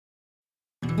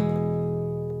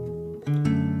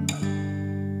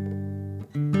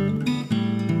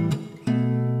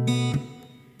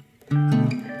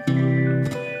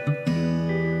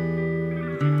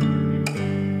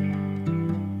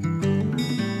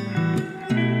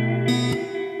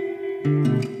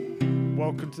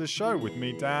welcome to the show with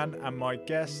me, Dan, and my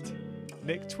guest,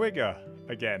 Nick Twigger.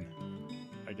 Again.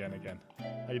 How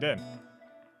you doing?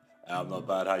 I'm not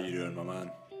bad. How you doing, my man?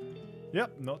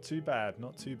 Yep, not too bad.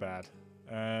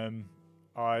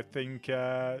 I think,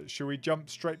 should we jump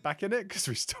straight back in it? Because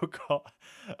we still got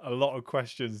a lot of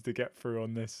questions to get through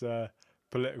on this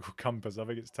political compass. I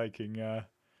think it's taking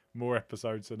more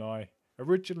episodes than I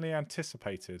originally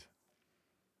anticipated.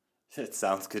 It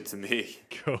sounds good to me.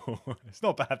 Cool. It's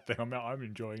not a bad thing. I'm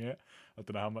enjoying it. I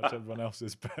don't know how much everyone else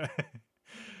is, but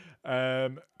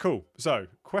cool. So,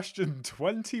 question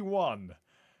 21.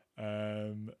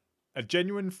 A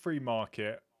genuine free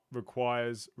market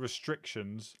requires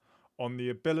restrictions on the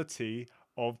ability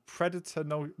of predator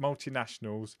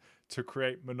multinationals to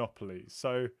create monopolies.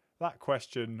 So that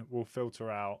question will filter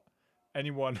out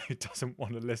anyone who doesn't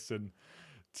want to listen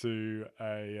to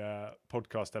a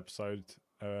podcast episode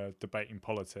debating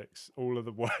politics. All of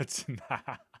the words in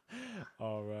that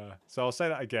are... So I'll say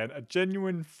that again. A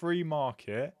genuine free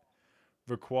market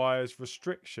requires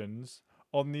restrictions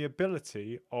on the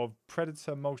ability of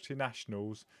predator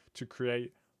multinationals to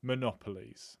create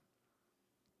monopolies.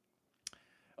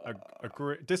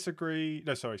 Strongly disagree,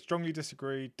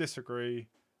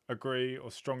 agree,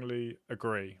 or strongly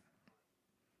agree.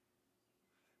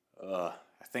 I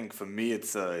think for me,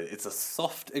 it's a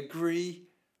soft agree.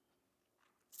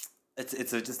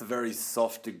 It's just a very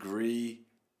soft agree.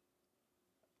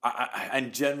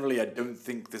 And generally, I don't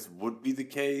think this would be the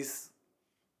case.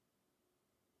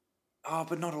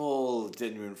 But not all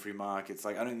genuine free markets.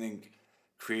 Like, I don't think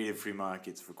creative free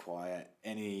markets require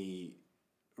any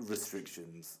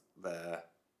restrictions there.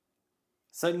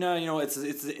 So no, it's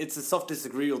a soft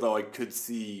disagree. Although I could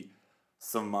see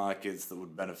some markets that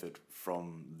would benefit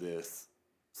from this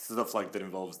stuff, like that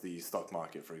involves the stock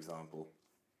market, for example.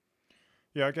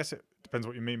 Yeah, I guess it depends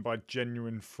what you mean by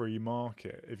genuine free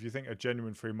market. If you think a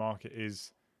genuine free market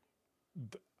is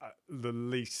the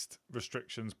least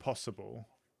restrictions possible,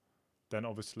 then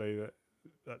obviously that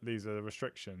these are the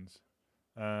restrictions.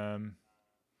 But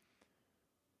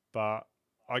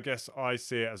I guess I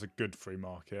see it as a good free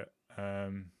market.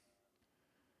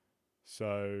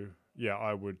 So yeah,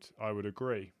 I would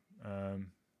agree,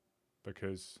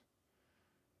 because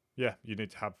you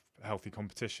need to have healthy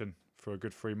competition for a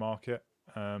good free market.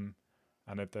 And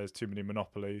if there's too many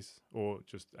monopolies, or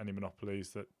just any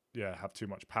monopolies that have too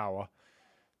much power,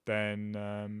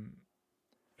 then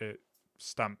it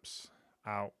stamps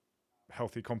out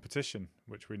healthy competition,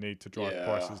 which we need to drive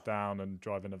prices down and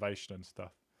drive innovation and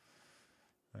stuff.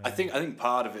 I think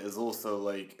part of it is also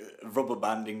like rubber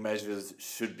banding measures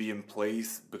should be in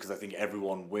place, because I think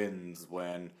everyone wins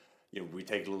when we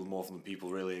take a little more from the people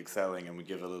really excelling and we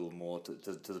give a little more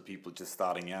to the people just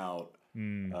starting out.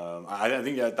 I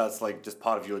think that's like just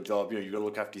part of your job. You got to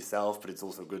look after yourself, but it's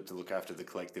also good to look after the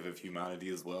collective of humanity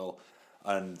as well.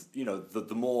 And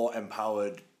the more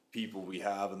empowered people we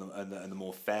have, and the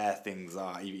more fair things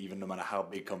are, even no matter how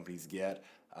big companies get,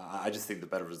 I just think the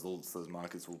better results those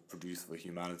markets will produce for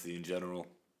humanity in general.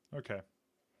 Okay,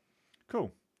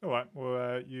 cool. All right.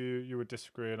 Well, you would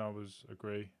disagree and I was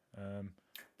agree.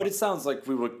 But it sounds like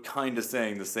we were kind of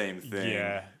saying the same thing.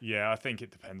 Yeah. I think it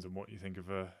depends on what you think of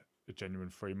a genuine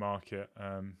free market.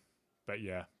 But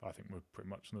yeah, I think we're pretty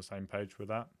much on the same page with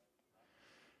that.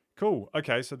 Cool.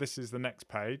 Okay, so this is the next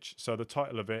page. So the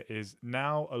title of it is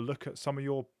Now a Look at Some of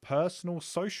Your Personal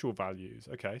Social Values.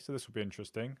 Okay, so this will be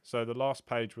interesting. So the last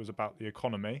page was about the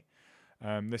economy.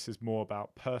 This is more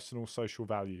about personal social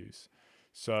values.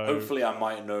 So hopefully I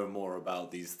might know more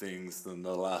about these things than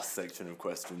the last section of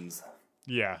questions.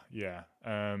 Yeah.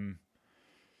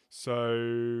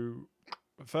 So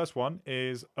the first one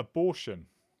is abortion.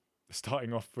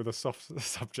 Starting off with a soft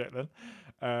subject then.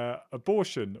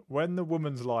 Abortion, when the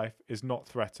woman's life is not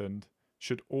threatened,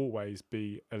 should always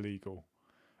be illegal.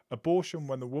 Abortion,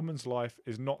 when the woman's life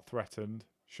is not threatened,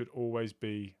 should always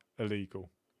be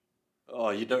illegal. Oh,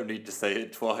 you don't need to say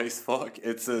it twice, fuck.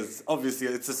 Obviously,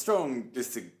 it's a strong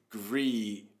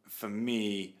disagree for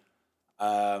me.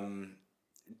 To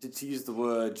use the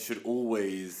word should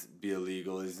always be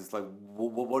illegal is just like,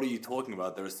 what are you talking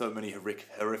about? There are so many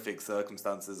horrific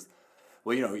circumstances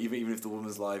where, even if the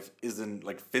woman's life isn't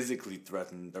like physically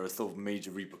threatened, there are still major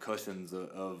repercussions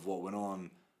of what went on.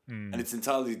 And it's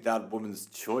entirely that woman's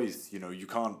choice. You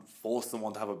can't force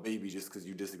someone to have a baby just because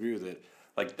you disagree with it.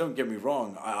 Like, don't get me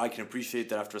wrong, I can appreciate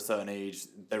that after a certain age,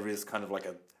 there is kind of like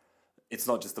it's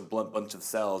not just a blunt bunch of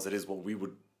cells, it is what we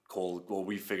would call, what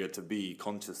we figure to be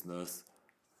consciousness.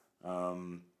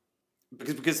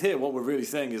 Because here, what we're really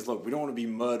saying is, look, we don't want to be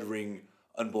murdering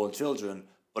unborn children,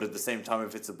 but at the same time,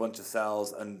 if it's a bunch of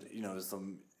cells and,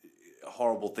 some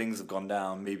horrible things have gone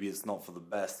down, maybe it's not for the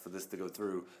best for this to go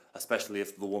through, especially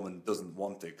if the woman doesn't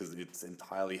want it, because it's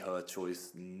entirely her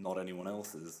choice, not anyone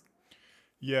else's.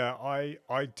 Yeah,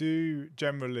 I do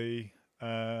generally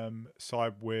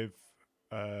side with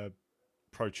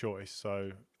pro-choice,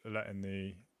 so letting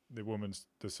the woman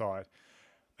decide.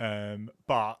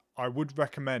 But I would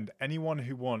recommend anyone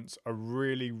who wants a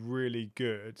really, really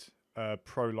good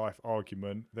pro-life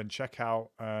argument, then check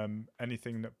out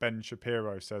anything that Ben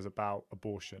Shapiro says about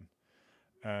abortion.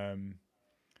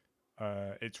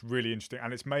 It's really interesting,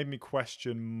 and it's made me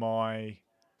question my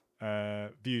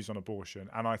views on abortion.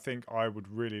 And I think I would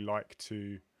really like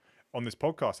to, on this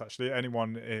podcast, actually,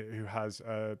 anyone who has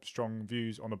strong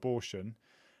views on abortion,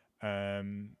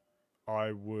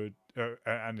 I would,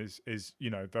 and is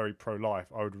very pro-life.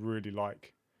 I would really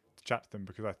like to chat to them,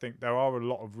 because I think there are a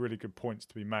lot of really good points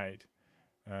to be made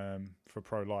for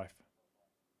pro-life.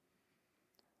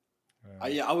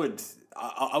 Yeah, I would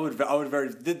very.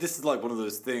 This is like one of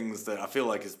those things that I feel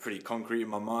like is pretty concrete in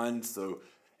my mind. So,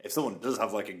 if someone does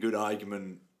have like a good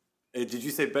argument, did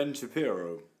you say Ben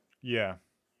Shapiro? Yeah.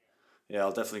 Yeah,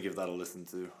 I'll definitely give that a listen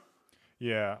to.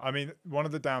 Yeah, I mean, one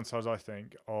of the downsides, I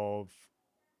think, of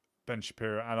Ben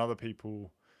Shapiro and other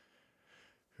people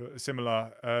who are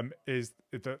similar is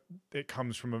that it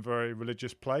comes from a very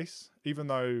religious place, even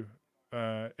though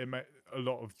a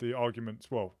lot of the arguments,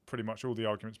 well, pretty much all the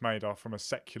arguments made are from a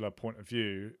secular point of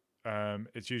view.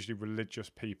 It's usually religious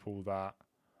people that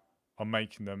are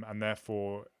making them, and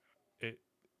therefore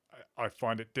I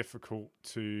find it difficult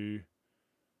to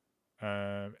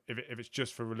if it's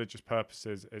just for religious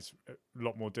purposes, it's a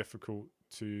lot more difficult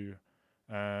to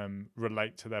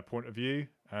relate to their point of view.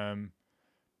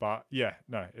 But yeah,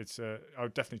 no, it's I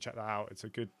would definitely check that out. It's a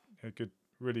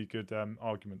really good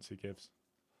arguments he gives.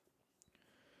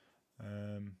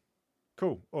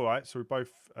 Cool. All right. So we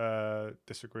both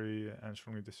disagree and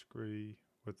strongly disagree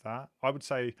with that. I would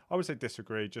say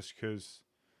disagree, just because,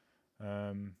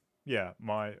 yeah,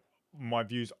 my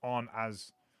views aren't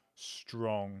as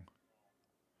strong.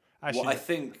 Actually, Well, I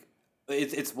think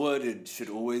it's worded should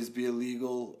always be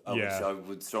illegal, which yeah, I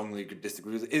would strongly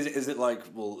disagree with. Is it like,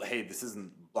 well, hey, this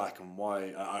isn't black and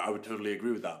white? I would totally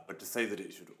agree with that. But to say that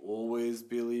it should always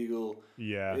be illegal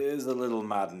yeah. is a little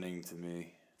maddening to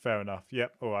me. Fair enough.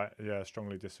 Yep. All right. Yeah,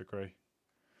 strongly disagree.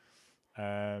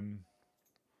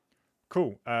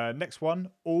 Cool. Next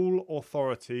one. All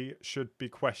authority should be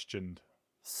questioned.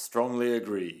 Strongly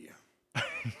agree.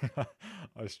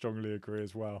 I strongly agree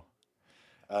as well.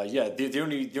 Yeah, the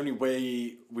only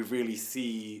way we really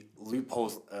see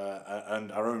loopholes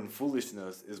and our own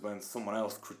foolishness is when someone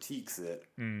else critiques it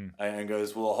and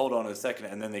goes, "Well, hold on a second,"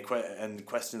 and then they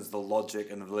questions the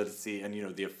logic and the validity and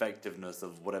the effectiveness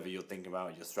of whatever you're thinking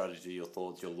about, your strategy, your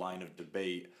thoughts, your line of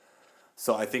debate.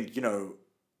 So I think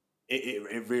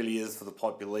it really is for the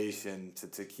population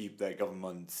to keep their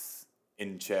governments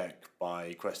in check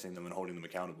by questioning them and holding them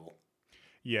accountable.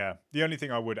 Yeah. The only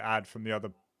thing I would add from the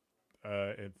other,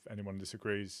 if anyone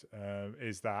disagrees,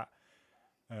 is that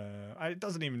it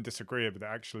doesn't even disagree with it,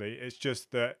 actually. It's just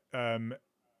that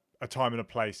a time and a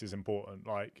place is important.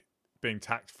 Like, being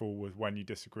tactful with when you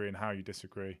disagree and how you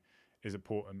disagree is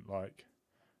important. Like,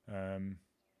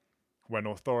 when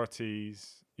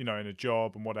authorities, in a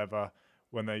job and whatever,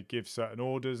 when they give certain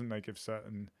orders and they give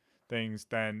certain things,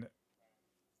 then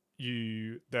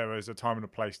there is a time and a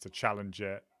place to challenge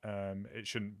it. It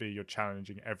shouldn't be you're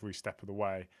challenging every step of the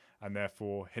way and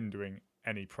therefore hindering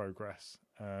any progress.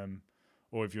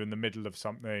 Or if you're in the middle of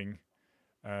something,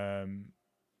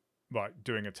 like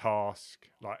doing a task,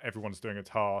 like everyone's doing a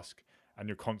task, and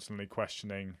you're constantly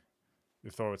questioning the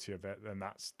authority of it, then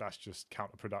that's just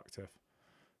counterproductive.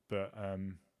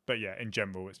 But yeah, in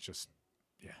general, it's just,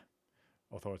 yeah,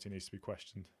 authority needs to be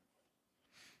questioned.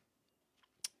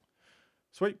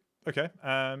 Sweet. Okay.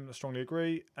 I strongly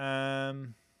agree.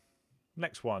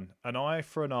 Next one: an eye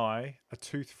for an eye, a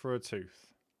tooth for a tooth.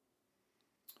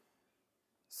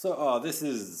 So, this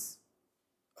is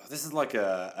like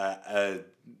a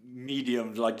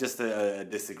medium, like just a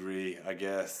disagree, I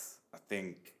guess. I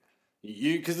think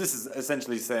because this is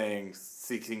essentially saying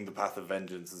seeking the path of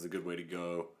vengeance is a good way to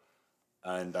go,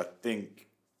 and I think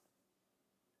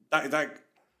that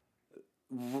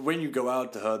when you go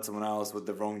out to hurt someone else with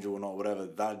the wronged you or not, whatever,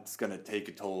 that's gonna take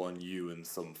a toll on you in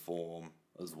some form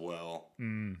as well.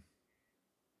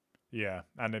 Yeah,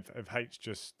 and if hate's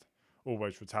just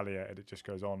always retaliated, it just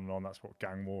goes on and on. That's what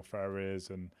gang warfare is,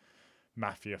 and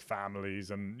mafia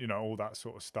families, and all that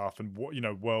sort of stuff, and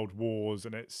world wars,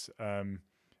 and it's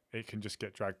it can just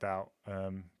get dragged out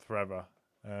forever.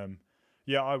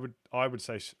 Yeah, I would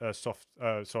say soft.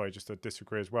 Sorry, just a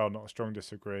disagree as well, not a strong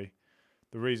disagree.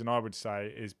 The reason I would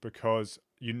say is because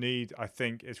I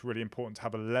think it's really important to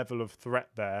have a level of threat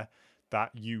there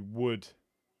that you would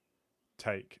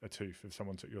take a tooth if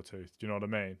someone took your tooth. Do you know what I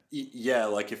mean? Yeah,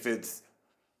 like if it's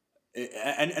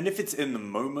and if it's in the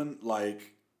moment, like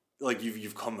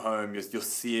you've come home, you're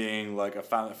seeing like a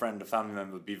friend, a family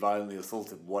member be violently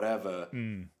assaulted, whatever,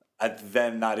 and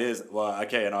then that is, well,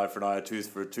 okay, an eye for an eye, a tooth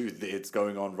for a tooth. It's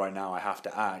going on right now. I have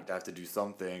to act. I have to do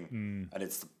something, and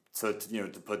it's to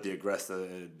put the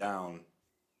aggressor down.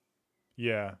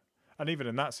 Yeah, and even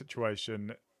in that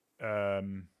situation,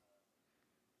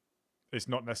 it's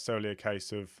not necessarily a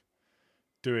case of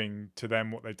doing to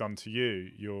them what they've done to you.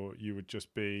 You would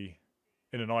just be,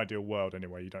 in an ideal world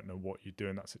anyway, you don't know what you do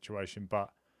in that situation,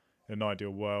 but in an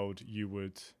ideal world you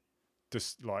would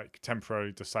just like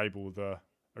temporarily disable the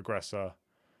aggressor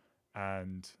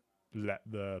and let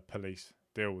the police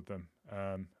deal with them,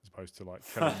 as opposed to like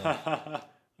killing them.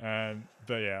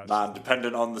 But yeah, man,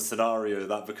 dependent on the scenario,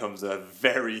 that becomes a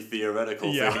very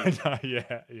theoretical thing.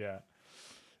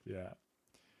 Yeah.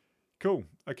 Cool.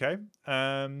 Okay.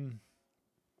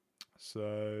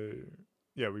 So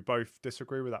yeah, we both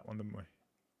disagree with that one, didn't we?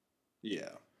 Yeah.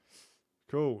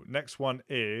 Cool. Next one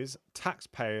is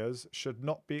taxpayers should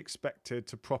not be expected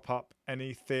to prop up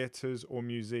any theatres or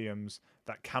museums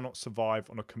that cannot survive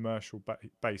on a commercial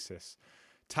basis.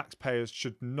 Taxpayers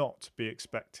should not be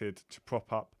expected to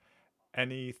prop up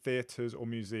any theatres or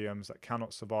museums that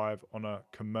cannot survive on a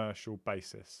commercial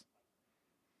basis.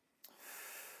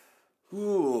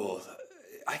 Ooh,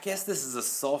 I guess this is a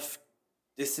soft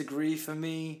disagree for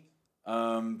me,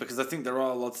 because I think there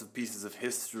are lots of pieces of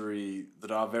history that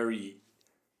are very,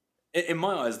 in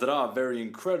my eyes, that are very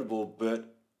incredible,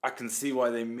 but I can see why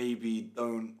they maybe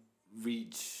don't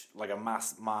reach like a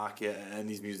mass market, and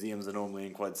these museums are normally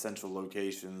in quite central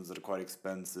locations that are quite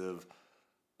expensive,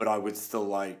 but I would still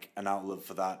like an outlet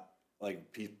for that,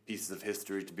 like pieces of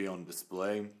history to be on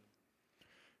display.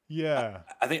 Yeah,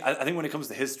 I think when it comes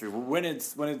to history, when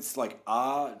it's like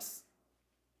art,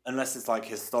 unless it's like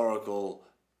historical,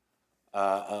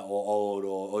 or old,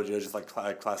 or just like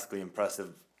classically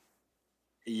impressive,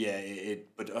 yeah,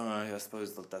 but I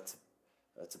suppose that's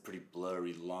a pretty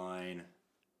blurry line.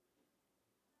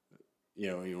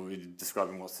 You're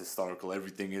describing what's historical.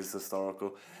 Everything is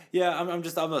historical. Yeah,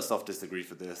 I'm a soft disagree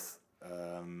for this.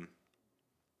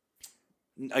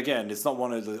 Again, it's not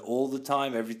one of the all the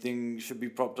time everything should be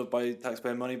propped up by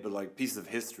taxpayer money, but like pieces of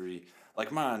history,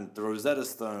 like man, the Rosetta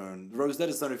Stone. The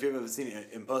Rosetta Stone, if you've ever seen it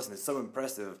in person, is so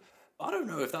impressive. I don't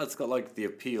know if that's got like the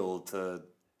appeal to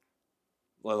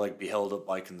like be held up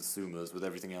by consumers with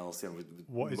everything else, with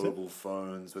mobile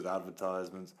phones, with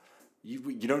advertisements.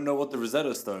 You don't know what the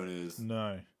Rosetta Stone is?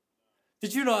 No.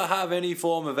 Did you not have any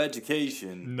form of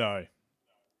education? No.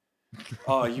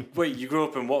 Oh, you grew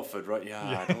up in Watford, right?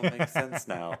 Yeah, it all makes sense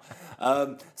now.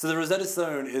 So the Rosetta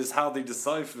Stone is how they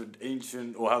deciphered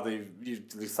ancient, or how they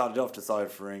started off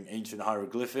deciphering ancient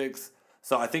hieroglyphics.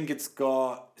 So I think it's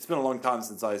been a long time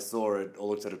since I saw it or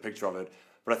looked at a picture of it,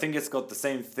 but I think it's got the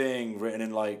same thing written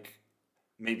in like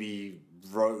maybe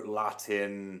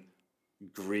Latin,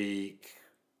 Greek,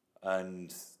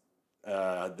 and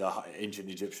the ancient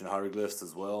Egyptian hieroglyphs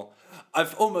as well.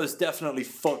 I've almost definitely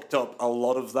fucked up a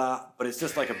lot of that, but it's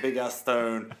just like a big ass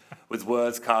stone with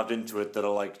words carved into it that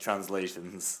are like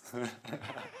translations.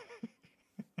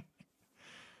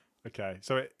 Okay,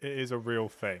 so it is a real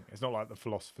thing. It's not like the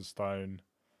Philosopher's Stone.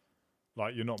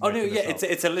 Like you're not. Oh no, yeah,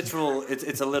 it's a literal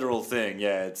it's a literal thing.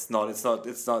 Yeah, it's not.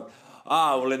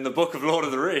 Ah, well, in the Book of Lord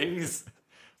of the Rings.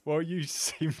 Well, you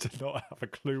seem to not have a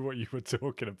clue what you were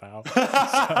talking about. So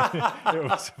it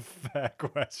was a fair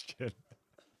question.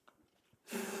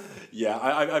 Yeah,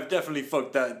 I've definitely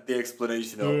fucked the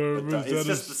explanation up. But it's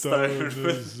just the stone.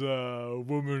 Is a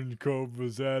woman called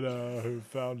Rosetta who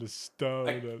found a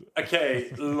stone.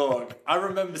 Okay, look, I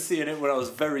remember seeing it when I was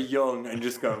very young and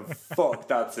just going, fuck,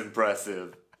 that's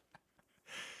impressive.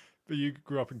 But you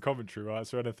grew up in Coventry, right?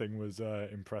 So anything was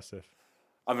impressive.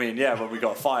 I mean, yeah, when we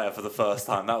got fire for the first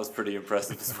time, that was pretty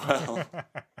impressive as well.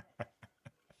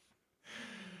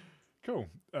 Cool.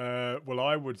 Well,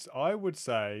 I would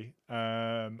say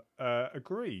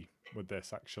agree with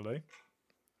this actually.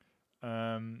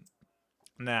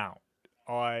 Now,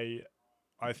 I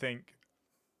think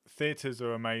theatres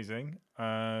are amazing.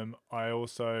 I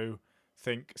also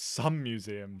think some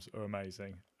museums are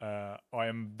amazing. I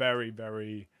am very,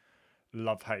 very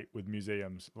love-hate with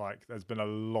museums. Like, there's been a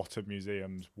lot of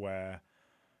museums where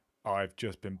I've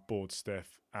just been bored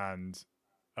stiff, and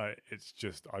it's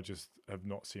just I just have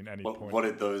not seen any point. What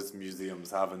did those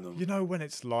museums have in them? You know, when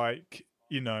it's like,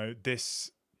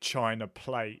 this china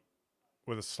plate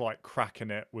with a slight crack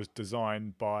in it was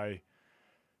designed by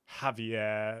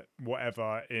Javier,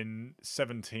 whatever, in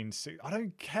 1760. I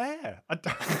don't care. I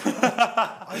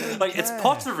don't Like, care. it's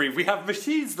pottery. We have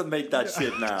machines that make that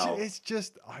shit now. It's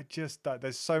just,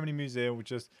 there's so many museums with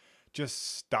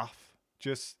just stuff,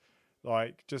 just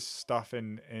stuff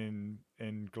in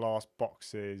glass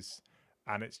boxes,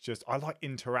 and it's just, I like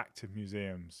interactive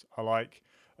museums. I like,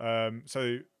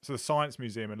 so the Science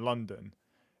Museum in London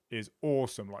is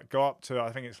awesome. Like, go up to,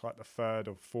 I think it's like the 3rd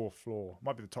or 4th floor,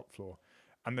 might be the top floor,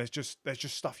 and there's just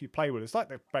stuff you play with. It's like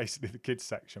basically the kids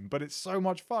section, but it's so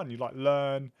much fun. You like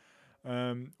learn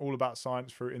all about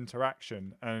science through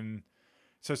interaction. And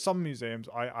so some museums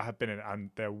I have been in and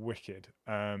they're wicked,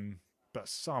 but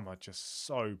some are just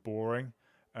so boring.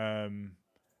 And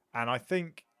I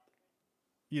think,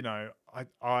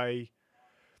 I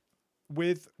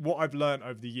with what I've learned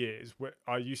over the years,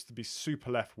 I used to be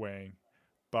super left wing,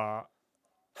 but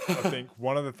I think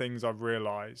one of the things I've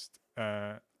realised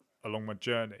along my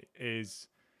journey is,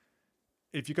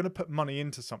 if you're going to put money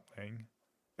into something,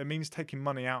 it means taking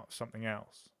money out of something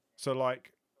else. So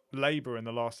like Labour in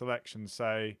the last election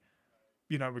say,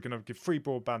 we're going to give free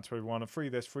broadband to everyone and free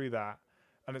this, free that.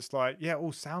 And it's like, yeah, it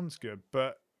all sounds good.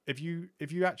 But if you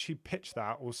actually pitch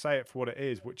that or say it for what it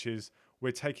is, which is,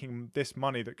 we're taking this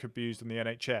money that could be used in the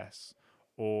NHS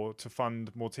or to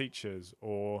fund more teachers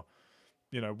or,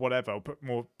 whatever, or put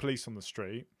more police on the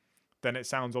street, then it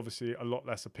sounds obviously a lot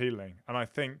less appealing. And I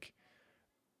think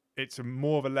it's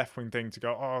more of a left-wing thing to go,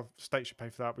 oh, state should pay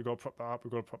for that, we've got to prop that up, we've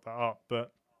got to prop that up.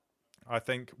 But I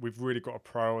think we've really got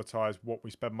to prioritise what we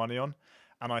spend money on.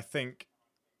 And I think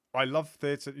I love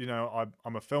theatre,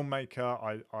 I'm a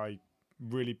filmmaker, I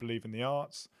really believe in the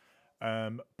arts.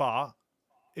 But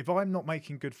if I'm not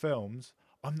making good films,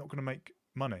 I'm not going to make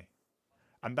money.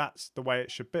 And that's the way it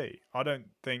should be. I don't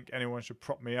think anyone should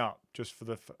prop me up just for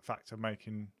the fact of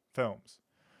making films.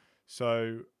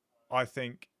 So I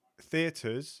think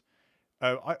theatres,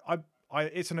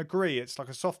 it's an agree. It's like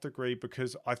a soft agree,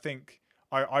 because I think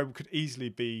I could easily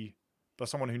be, by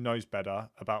someone who knows better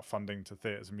about funding to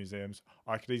theatres and museums,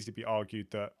 I could easily be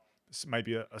argued that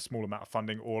maybe a small amount of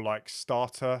funding, or like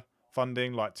starter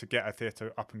funding, like to get a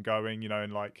theatre up and going,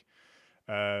 in like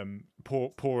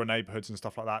poorer neighbourhoods and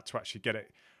stuff like that, to actually get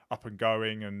it up and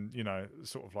going, and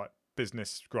sort of like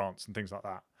business grants and things like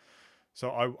that. So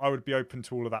I would be open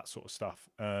to all of that sort of stuff.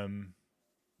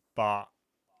 But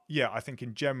yeah, I think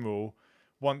in general,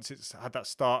 once it's had that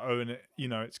starter and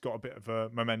it's got a bit of a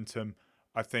momentum,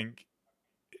 I think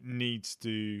it needs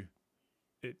to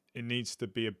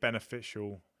be a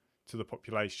beneficial to the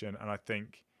population. And I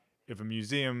think if a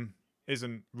museum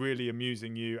isn't really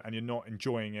amusing you and you're not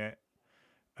enjoying it,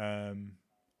 and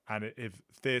if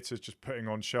theatre's just putting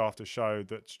on show after show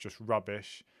that's just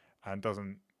rubbish and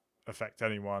doesn't affect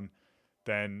anyone,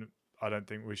 then I don't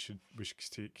think we should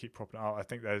keep propping it out. I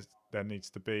think there needs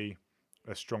to be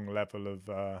a strong level of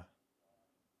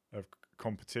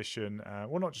competition.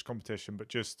 Well, not just competition, but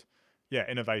just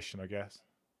innovation, I guess.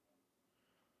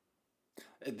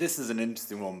 This is an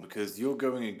interesting one, because you're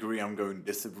going agree, I'm going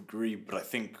disagree, but I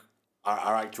think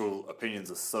our actual opinions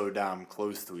are so damn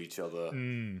close to each other.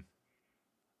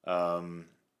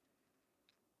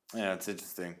 Yeah, it's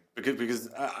interesting because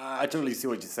I totally see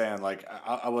what you're saying. Like,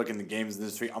 I work in the games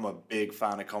industry. I'm a big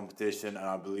fan of competition, and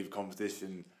I believe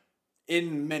competition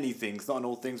in many things, not in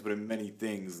all things, but in many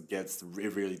things, it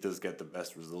really does get the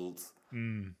best results.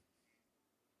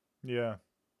 Yeah.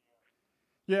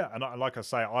 Yeah, and like I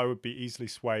say, I would be easily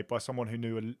swayed by someone who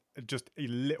knew just a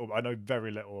little. I know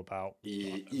very little about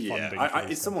funding.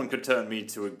 If someone could turn me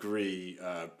to agree,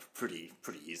 pretty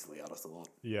easily, I'd have thought.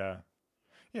 Yeah.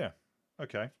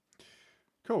 Okay.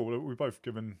 Cool. Well, we've both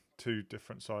given two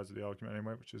different sides of the argument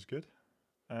anyway, which is good.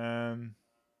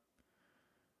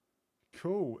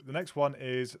 Cool. The next one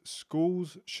is,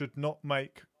 schools should not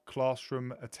make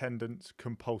classroom attendance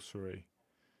compulsory.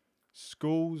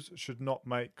 Schools should not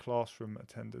make classroom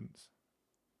attendance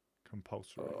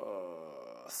compulsory.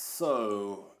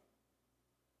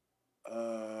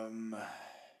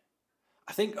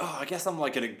 I guess I'm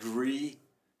like an agree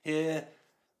here.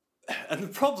 And the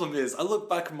problem is, I look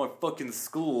back at my fucking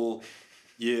school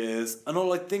years, and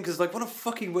all I think is like, what a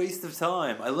fucking waste of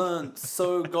time. I learned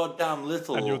so goddamn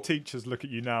little. And your teachers look at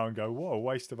you now and go, what a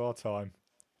waste of our time.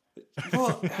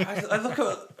 Well,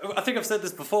 I think I've said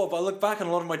this before, but I look back on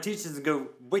a lot of my teachers and go,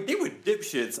 wait, they were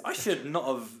dipshits. I should not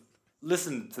have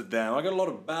listened to them. I got a lot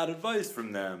of bad advice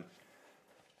from them.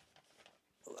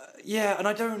 Yeah, and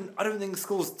I don't think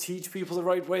schools teach people the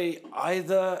right way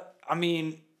either. I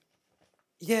mean,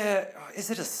 yeah, is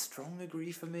it a strong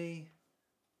agree for me?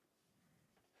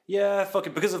 Yeah, fuck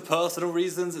it. Because of personal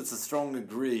reasons, it's a strong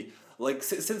agree. Like,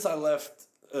 since I left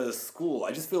school,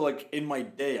 I just feel like in my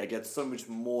day I get so much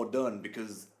more done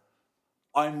because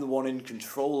I'm the one in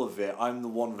control of it. I'm the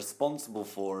one responsible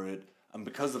for it. And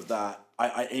because of that,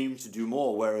 I aim to do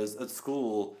more. Whereas at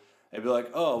school, it'd be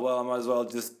like, oh, well, I might as well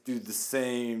just do the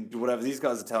same, do whatever these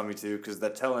guys are telling me to because they're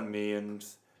telling me. And,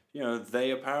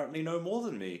 they apparently know more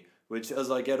than me. Which,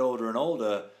 as I get older and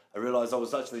older, I realize I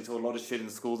was actually taught a lot of shit in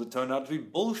school that turned out to be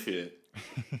bullshit.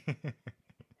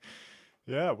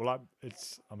 Yeah, well,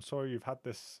 I'm sorry you've had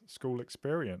this school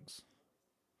experience.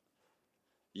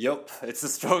 Yup, it's a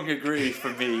strong agree for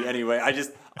me anyway.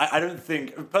 I don't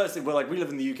think, personally, well, like we live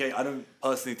in the UK, I don't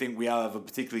personally think we have a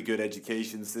particularly good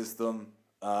education system.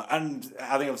 And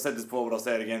I think I've said this before, but I'll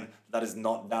say it again, that is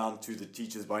not down to the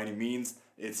teachers by any means.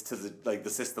 It's to the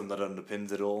system that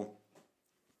underpins it all.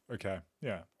 Okay,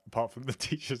 yeah. Apart from the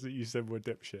teachers that you said were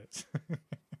dipshits.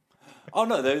 Oh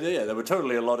no, there were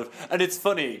totally a lot of, and it's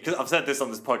funny because I've said this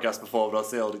on this podcast before, but I'll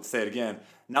say it again.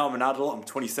 Now I'm an adult. I'm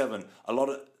 27. A lot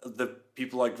of the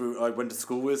people I went to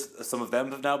school with, some of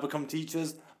them have now become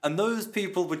teachers, and those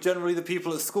people were generally the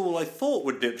people at school I thought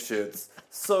were dipshits.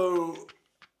 So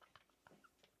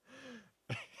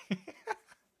I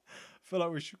feel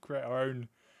like we should create our own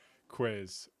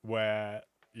quiz where,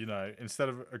 instead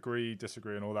of agree,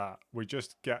 disagree, and all that, we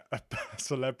just get a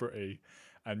celebrity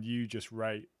and you just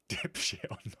rate dipshit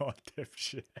or not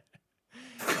dipshit.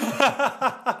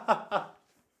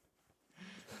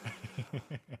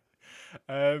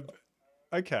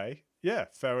 Okay, yeah,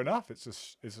 fair enough. It's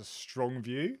a strong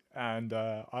view, and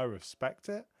I respect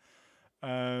it.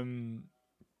 I'm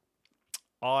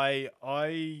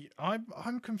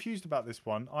confused about this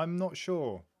one. I'm not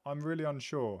sure. I'm really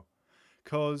unsure,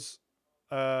 because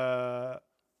I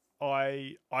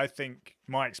think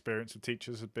my experience with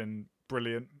teachers has been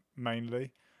brilliant.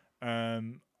 Mainly,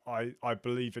 I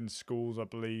believe in schools. I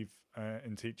believe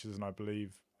in teachers, and I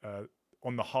believe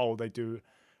on the whole they do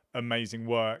amazing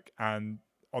work, and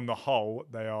on the whole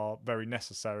they are very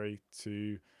necessary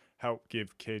to help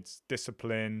give kids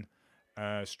discipline,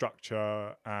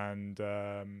 structure, and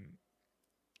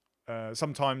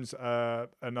sometimes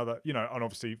another, and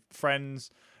obviously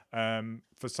friends.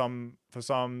 For some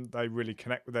they really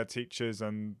connect with their teachers,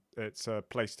 and it's a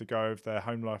place to go if their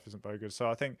home life isn't very good. So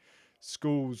I think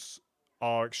schools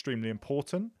are extremely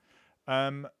important,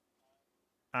 and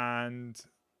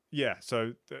yeah,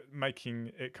 so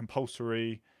making it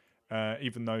compulsory,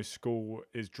 even though school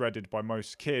is dreaded by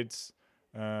most kids,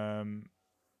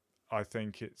 I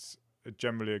think it's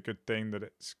generally a good thing that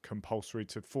it's compulsory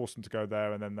to force them to go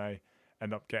there, and then they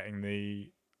end up getting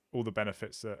all the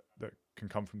benefits that can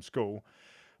come from school.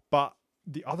 But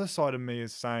the other side of me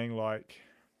is saying, like,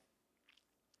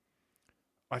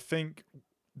 I think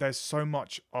there's so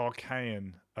much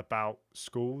arcane about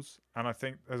schools, and I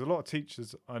think there's a lot of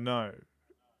teachers I know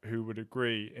who would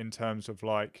agree in terms of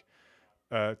like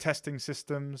testing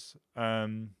systems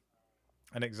and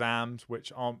exams,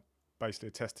 which aren't basically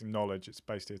a testing knowledge, it's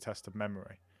basically a test of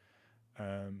memory.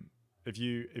 If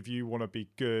you want to be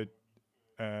good,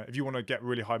 if you want to get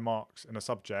really high marks in a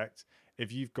subject,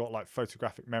 if you've got like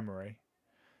photographic memory,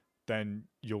 then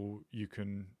you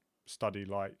can study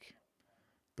like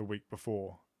the week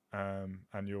before,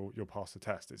 and you'll pass the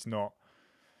test. It's not.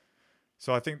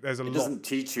 So I think there's a lot. It doesn't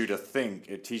teach you to think;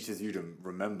 it teaches you to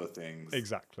remember things.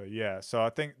 Exactly, yeah. So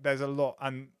I think there's a lot,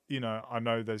 and I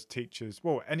know there's teachers.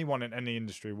 Well, anyone in any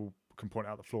industry can point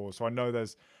out the flaws. So I know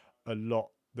there's a lot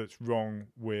that's wrong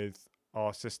with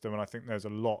our system, and I think there's a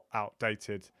lot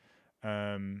outdated.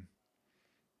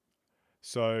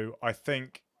 So I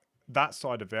think that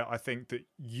side of it, I think that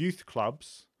youth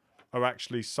clubs are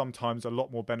actually sometimes a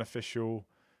lot more beneficial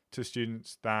to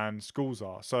students than schools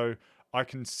are. So I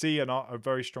can see a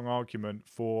very strong argument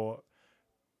for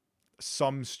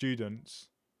some students.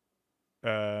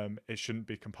 It shouldn't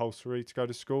be compulsory to go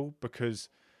to school, because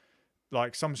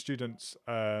like some students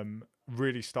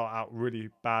really start out really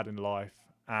bad in life,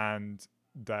 and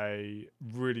they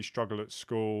really struggle at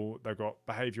school. They've got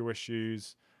behavioural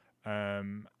issues,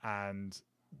 and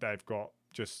they've got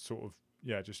just sort of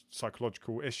just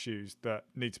psychological issues that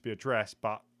need to be addressed,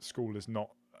 but school is not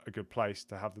a good place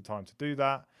to have the time to do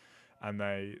that, and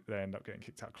they end up getting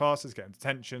kicked out of classes, getting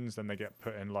detentions, then they get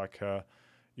put in like a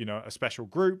special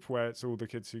group where it's all the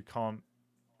kids who can't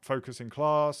focus in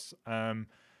class, and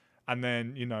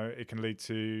then it can lead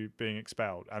to being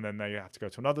expelled, and then they have to go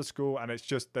to another school, and it's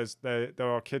just there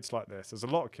are kids like this. There's a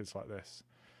lot of kids like this.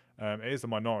 It is the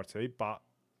minority, but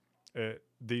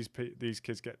these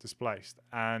kids get displaced,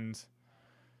 and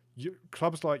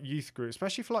clubs like youth group,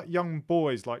 especially for like young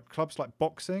boys, like clubs like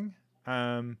boxing,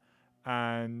 and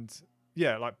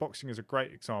like boxing is a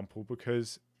great example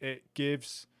because it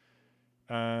gives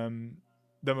them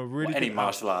a really any good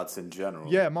martial arts in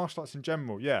general. Yeah, martial arts in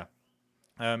general. Yeah,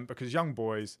 because young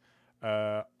boys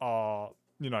are,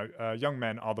 young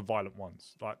men are the violent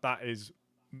ones. Like that is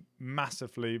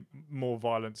massively more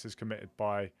violence is committed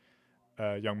by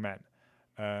young men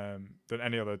than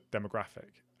any other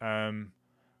demographic.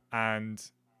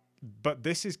 But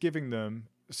this is giving them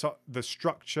the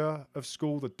structure of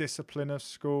school, the discipline of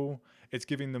school. It's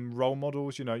giving them role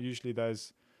models. Usually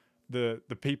there's the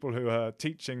people who are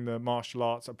teaching the martial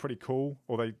arts are pretty cool,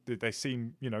 or they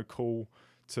seem cool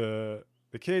to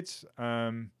the kids,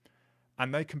 and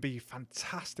they can be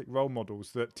fantastic role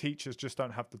models that teachers just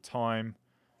don't have the time,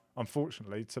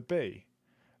 unfortunately, to be.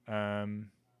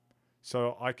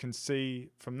 So I can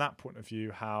see from that point of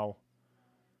view how,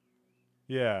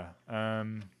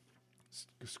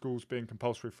 schools being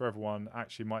compulsory for everyone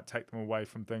actually might take them away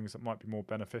from things that might be more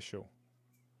beneficial.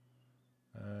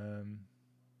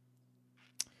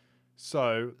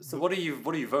 So what are you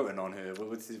voting on here?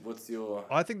 What's your?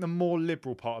 I think the more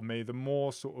liberal part of me, the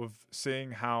more sort of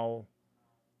seeing how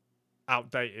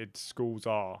outdated schools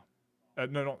are.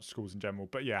 No, not schools in general,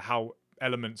 but yeah, how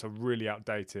elements are really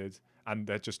outdated and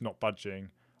they're just not budging.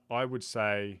 I would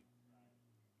say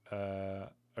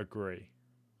agree.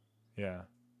 Yeah.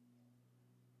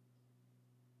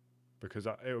 Because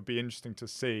it would be interesting to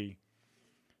see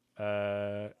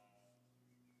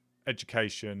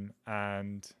education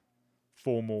and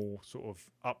formal sort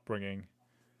of upbringing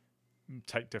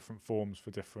take different forms for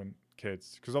different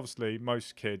kids. Because obviously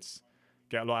most kids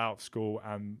get a lot out of school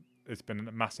and it's been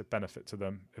a massive benefit to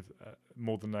them,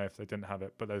 more than if they didn't have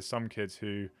it. But there's some kids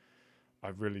who I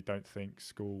really don't think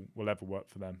school will ever work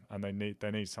for them, and they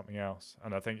need something else.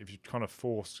 And I think if you kind of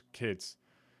force kids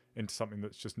into something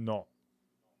that's just not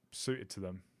suited to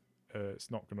them, it's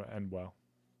not going to end well.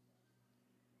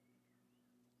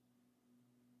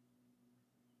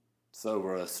 So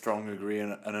we're a strong agree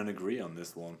and an agree on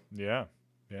this one. Yeah.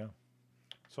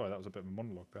 Sorry, that was a bit of a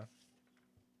monologue there.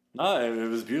 No, it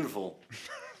was beautiful.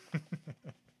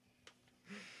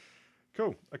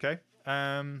 Cool. Okay.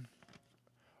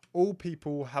 All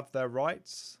people have their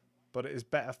rights, but it is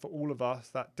better for all of us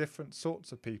that different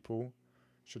sorts of people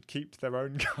should keep to their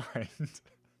own kind.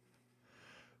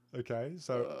 Okay,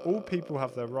 so all people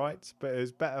have their rights, but it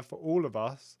is better for all of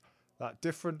us that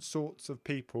different sorts of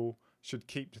people should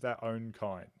keep to their own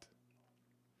kind.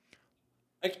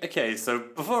 Okay, so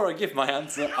before I give my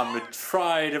answer, I'm going to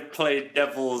try to play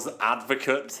devil's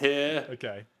advocate here.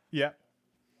 Okay, yeah.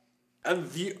 And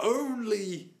the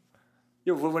only...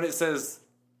 when it says,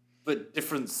 but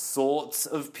different sorts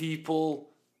of people,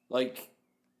 like...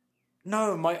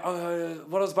 No, what I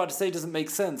was about to say doesn't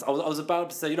make sense. I was about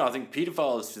to say, I think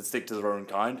pedophiles should stick to their own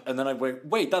kind. And then I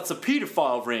wait, that's a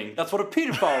pedophile ring. That's what a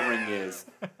pedophile ring is.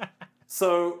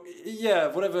 So, yeah,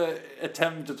 whatever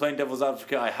attempt to play devil's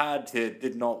advocate I had here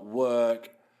did not work.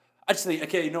 Actually,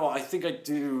 okay, I think I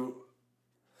do...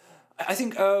 I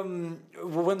think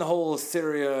when the whole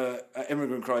Syria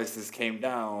immigrant crisis came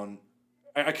down,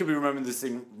 I could be remembering this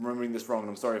wrong, and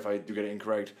I'm sorry if I do get it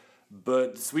incorrect,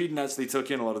 but Sweden actually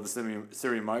took in a lot of the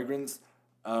Syrian migrants.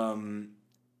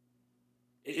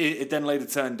 It then later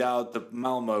turned out that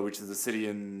Malmö, which is a city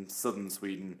in southern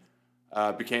Sweden,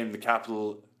 became the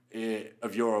capital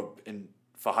of Europe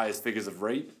for highest figures of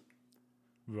rape.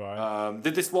 Right.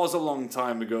 This was a long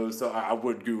time ago, so I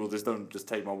would Google this. Don't just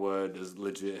take my word as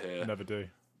legit here. Never do.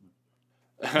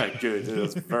 Good.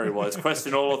 That's very wise.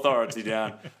 Question all authority,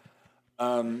 Dan.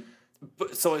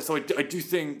 But so I do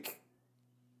think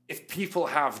if people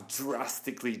have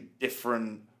drastically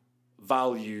different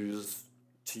values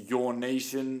to your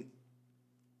nation,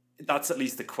 that's at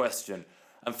least a question.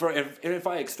 And if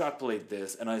I extrapolate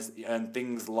this and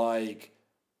things like,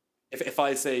 if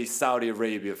I say Saudi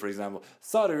Arabia, for exammal,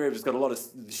 Saudi Arabia's got a lot of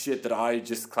shit that I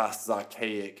just class as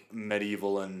archaic,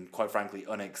 medieval, and quite frankly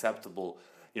unacceptable.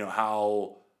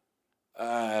 How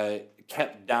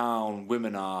kept down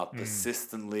women are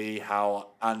persistently, how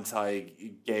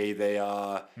anti-gay they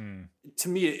are. To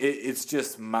me, it's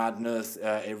just madness.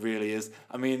 It really is.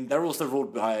 I mean, they're also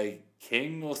ruled by a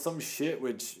king or some shit,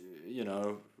 which,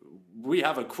 we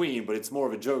have a queen, but it's more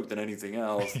of a joke than anything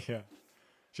else. Yeah.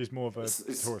 She's more of a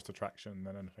tourist attraction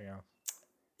than anything else.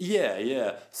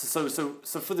 Yeah. So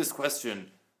for this question,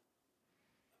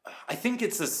 I think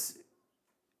it's a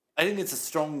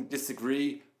strong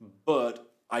disagree, but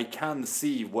I can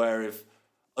see where if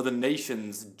other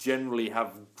nations generally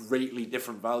have greatly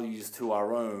different values to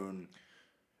our own.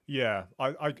 Yeah,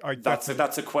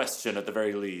 that's a question at the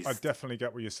very least. I definitely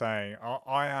get what you're saying.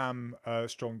 I am a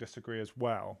strong disagree as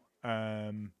well.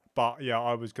 But yeah,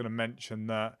 I was going to mention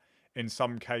that in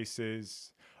some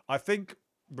cases, I think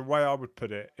the way I would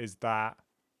put it is that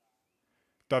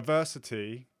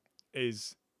diversity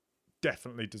is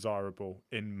definitely desirable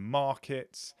in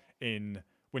markets, in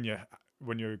when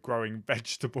you're growing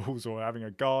vegetables or having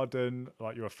a garden,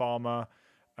 like you're a farmer,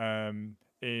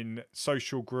 in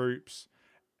social groups,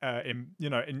 in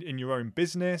your own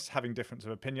business, having difference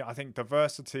of opinion. I think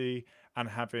diversity and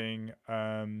having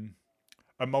a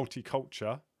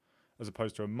multiculture as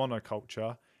opposed to a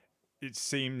monoculture, it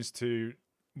seems to,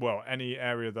 well, any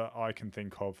area that I can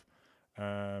think of,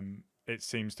 it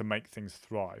seems to make things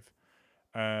thrive.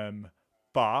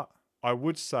 But I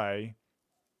would say,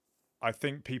 I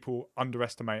think people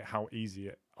underestimate how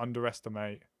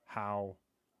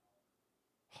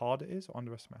hard it is, or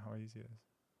underestimate how easy it is.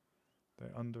 They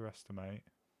underestimate.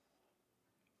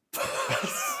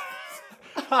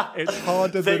 It's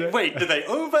harder than Wait, do they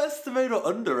overestimate or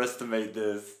underestimate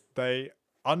this? They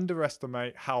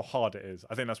underestimate how hard it is.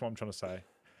 I think that's what I'm trying to say.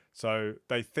 So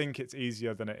they think it's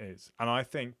easier than it is. And I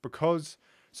think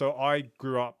so I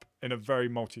grew up in a very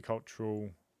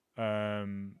multicultural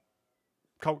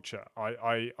culture.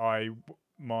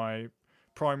 My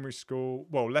primary school,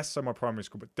 well, less so my primary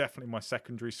school, but definitely my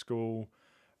secondary school,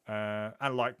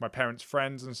 and like my parents'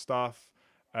 friends and stuff.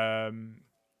 There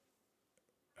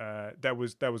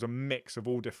was a mix of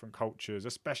all different cultures,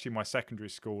 especially my secondary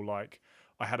school. Like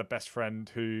I had a best friend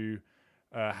who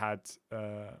had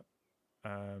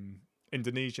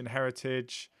Indonesian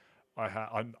heritage.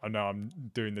 I know I'm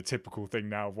doing the typical thing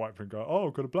now of white people go, oh,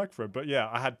 I've got a black friend. But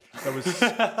yeah, there was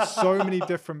so many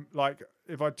different, like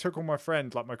if I took all my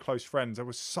friends, like my close friends, there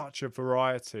was such a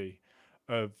variety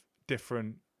of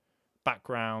different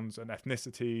backgrounds and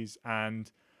ethnicities,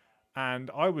 and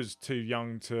I was too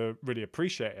young to really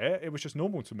appreciate it. It was just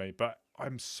normal to me. But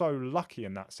I'm so lucky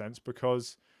in that sense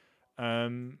because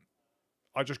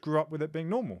I just grew up with it being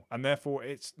normal, and therefore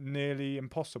it's nearly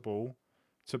impossible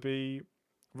to be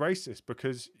racist,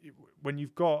 because when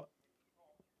you've got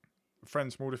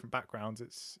friends from all different backgrounds,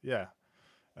 it's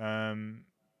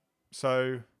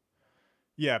so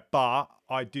yeah. But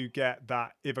I do get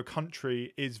that if a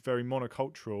country is very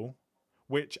monocultural,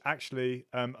 which actually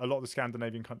a lot of the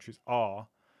Scandinavian countries are,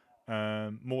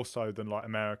 more so than like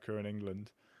America and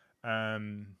England,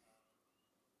 that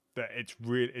it's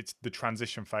the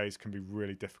transition phase can be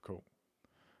really difficult.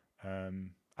 And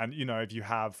if you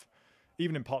have,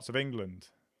 even in parts of England,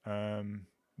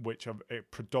 which are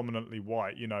predominantly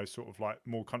white, sort of like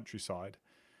more countryside,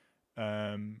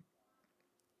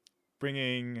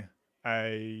 bringing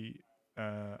a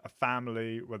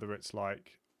family, whether it's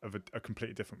like of a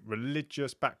completely different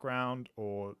religious background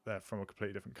or they're from a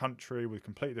completely different country with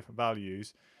completely different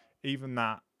values, even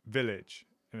that village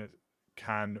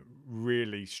can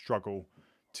really struggle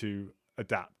to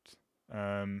adapt.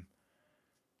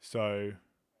 So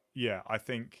yeah, I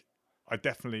think I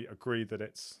definitely agree that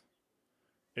it's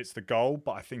the goal,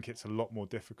 but I think it's a lot more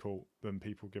difficult than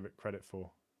people give it credit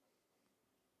for.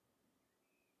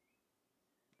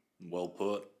 Well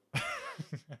put.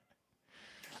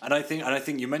 And I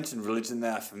think you mentioned religion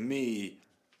there. For me,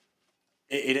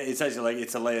 it's actually like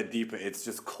it's a layer deeper. It's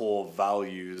just core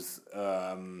values,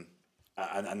 and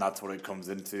that's what it comes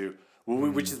into.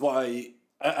 Which is why,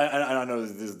 and I know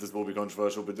this will be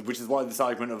controversial, but which is why this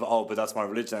argument of but that's my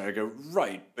religion. I go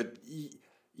right, but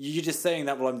you're just saying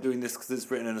that I'm doing this because it's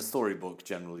written in a storybook.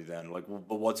 Generally, then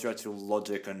but what's your actual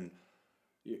logic and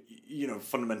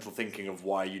fundamental thinking of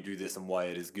why you do this and why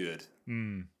it is good?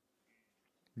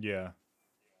 Yeah.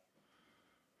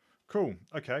 Cool.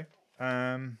 Okay.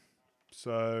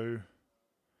 So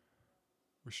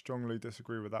we strongly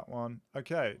disagree with that one.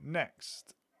 Okay.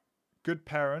 Next, good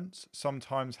parents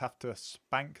sometimes have to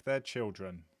spank their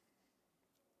children.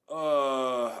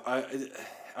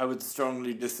 I would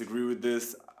strongly disagree with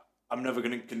this. I'm never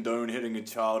going to condone hitting a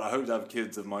child. I hope to have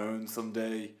kids of my own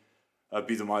someday,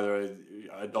 be them either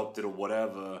adopted or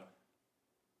whatever.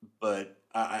 But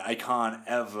I can't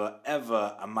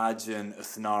ever imagine a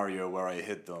scenario where I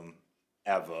hit them,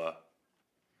 ever.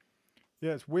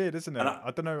 Yeah, it's weird, isn't it?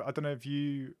 I don't know if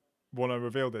you want to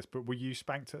reveal this, but were you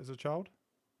spanked as a child?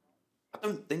 I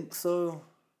don't think so.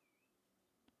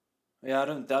 Yeah, I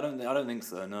don't think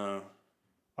so. No.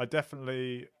 I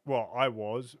definitely. Well, I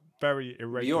was very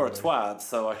irregular. You're a twat,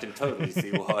 so I can totally see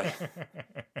why.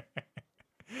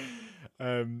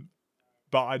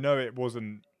 But I know it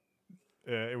wasn't.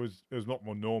 It was not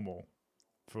more normal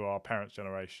for our parents'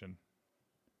 generation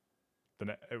than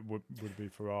it would be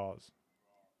for ours.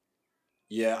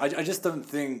 Yeah, I just don't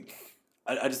think.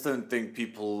 I just don't think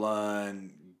people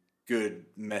learn good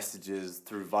messages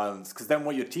through violence, because then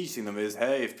what you're teaching them is,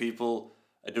 hey, if people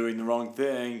are doing the wrong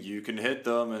thing, you can hit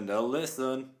them and they'll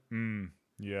listen.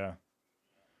 Yeah.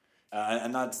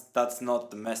 And that's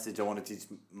not the message I want to teach.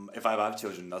 If I have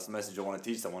children, that's the message I want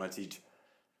to teach. I want to teach.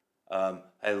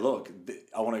 Hey, look,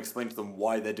 I want to explain to them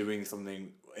why they're doing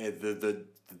something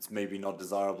that's maybe not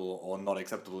desirable or not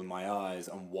acceptable in my eyes,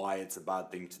 and why it's a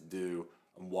bad thing to do,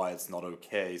 and why it's not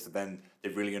okay. So then they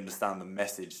really understand the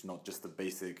message, not just the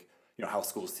basic, how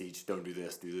schools teach, don't do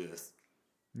this, do this.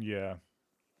 Yeah.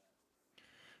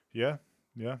 Yeah.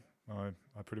 Yeah. I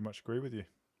pretty much agree with you.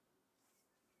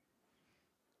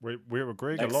 We're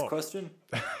agreeing Next a lot. question.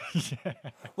 Yeah.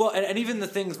 Well, and even the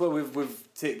things where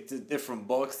we've ticked different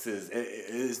boxes,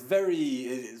 it's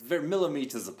very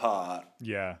millimeters apart.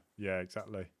 Yeah,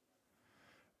 exactly.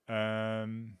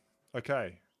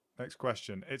 Okay, next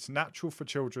question. It's natural for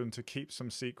children to keep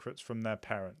some secrets from their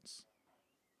parents.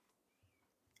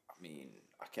 I mean,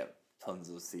 I kept tons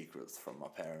of secrets from my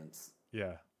parents.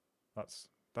 Yeah, that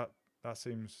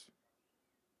seems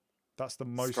that's the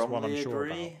most Strongly one I'm sure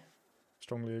agree. about.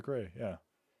 Strongly agree. Yeah.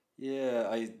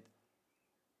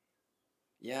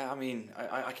 Yeah, I mean,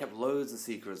 I kept loads of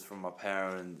secrets from my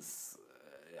parents.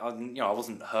 I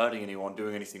wasn't hurting anyone,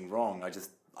 doing anything wrong. I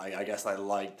guess I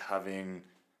liked having,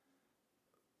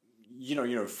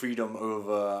 freedom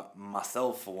over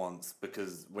myself for once,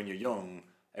 because when you're young,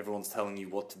 everyone's telling you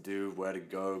what to do, where to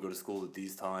go to school at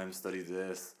these times, study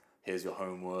this, here's your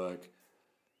homework.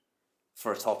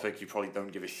 For a topic you probably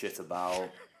don't give a shit about.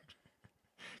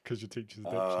 Because your teacher's a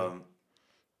dipshit.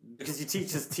 Because your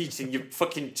teacher's teaching you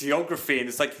fucking geography, and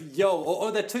it's like,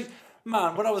 they're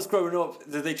man, when I was growing up,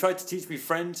 they tried to teach me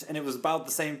French, and it was about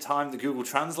the same time that Google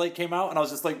Translate came out, and I was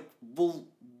just like, well,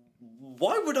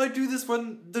 why would I do this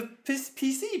when the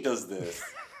PC does this?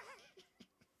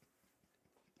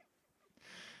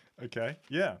 Okay,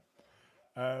 yeah.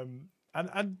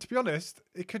 And to be honest,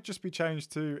 it could just be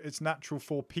changed to it's natural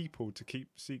for people to keep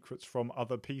secrets from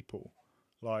other people.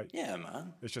 Like, yeah,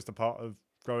 man. It's just a part of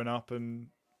growing up, and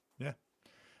yeah.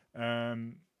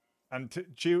 And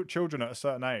children at a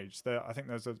certain age, I think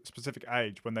there's a specific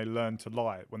age when they learn to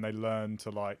lie, when they learn to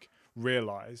like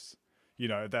realize,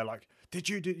 they're like, did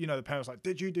you do, the parent's like,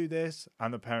 did you do this?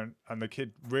 And the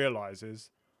kid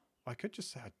realizes, I could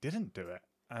just say I didn't do it.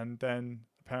 And then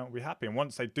the parent will be happy. And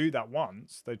once they do that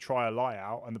once, they try a lie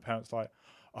out, and the parent's like,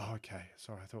 oh, okay,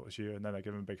 sorry, I thought it was you. And then they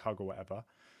give them a big hug or whatever.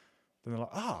 Then they're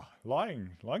like,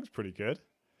 lying's pretty good.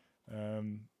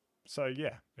 So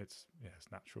yeah, it's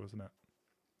natural, isn't it?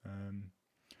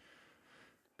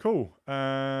 Cool.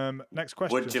 Next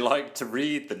question. Would you like to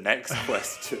read the next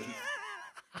question?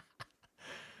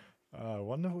 I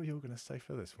wonder what you're going to say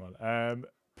for this one.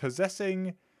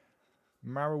 Possessing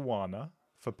marijuana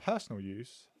for personal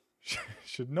use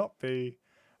should not be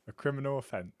a criminal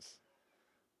offence.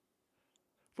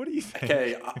 What do you think?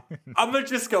 Okay, I'm going to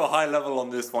just go high level on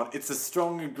this one. It's a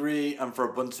strong agree, and for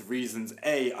a bunch of reasons.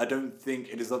 A, I don't think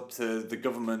it is up to the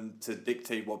government to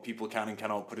dictate what people can and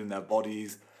cannot put in their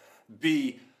bodies.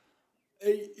 B,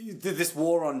 this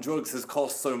war on drugs has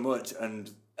cost so much, and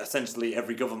essentially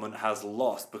every government has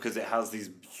lost because it has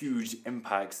these huge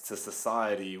impacts to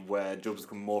society where drugs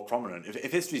become more prominent.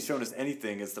 If history's shown us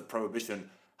anything, it's that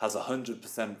prohibition has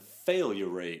 100% failure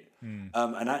rate.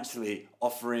 And actually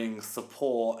offering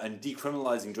support and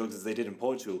decriminalizing drugs as they did in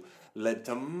Portugal led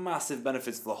to massive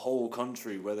benefits for the whole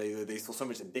country, where they saw so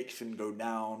much addiction go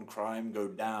down, crime go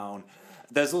down.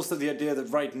 There's also the idea that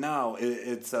right now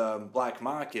it's a black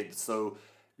market, so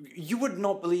you would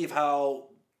not believe how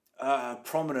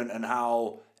prominent and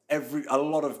how a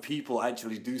lot of people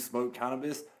actually do smoke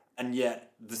cannabis, and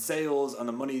yet the sales and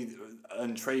the money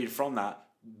and trade from that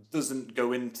doesn't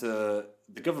go into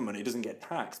the government. It doesn't get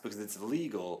taxed because it's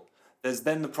illegal. There's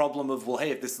then the problem of, well,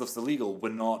 hey, if this stuff's illegal, we're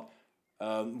not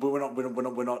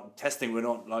testing. We're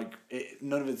not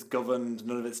none of it's governed,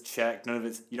 none of it's checked,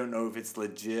 you don't know if it's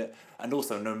legit, and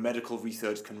also no medical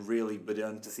research can really be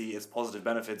done to see its positive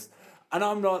benefits. And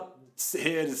I'm not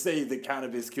here to say that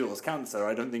cannabis cures cancer.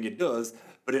 I don't think it does.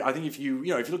 But I think if you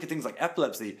look at things like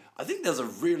epilepsy, I think there's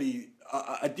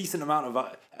a decent amount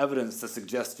of evidence to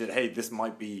suggest that, hey, this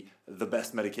might be the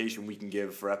best medication we can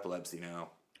give for epilepsy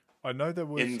now. I know there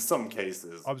was... In some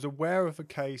cases. I was aware of a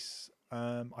case,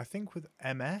 I think with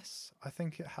MS, I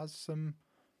think it has some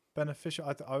beneficial...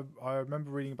 I remember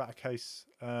reading about a case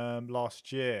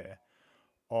last year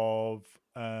of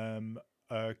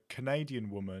a Canadian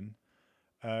woman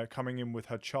coming in with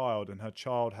her child, and her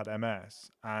child had MS,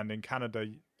 and in Canada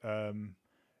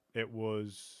it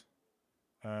was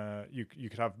you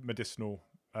could have medicinal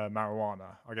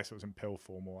marijuana. I guess it was in pill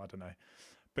form, or I don't know,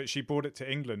 but she brought it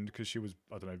to England because she was,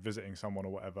 I don't know, visiting someone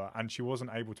or whatever, and she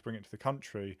wasn't able to bring it to the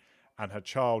country, and her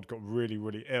child got really,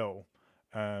 really ill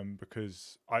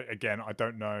because I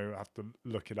don't know, I have to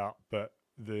look it up, but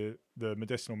the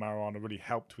medicinal marijuana really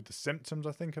helped with the symptoms,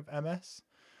 I think, of MS,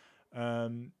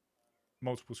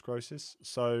 multiple sclerosis.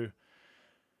 So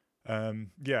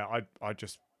I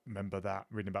just remember that,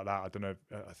 reading about that. I don't know.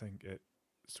 I think it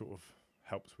sort of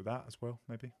helps with that as well,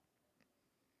 maybe.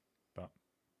 But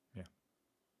yeah,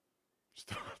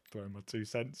 just throwing my 2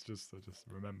 cents. I just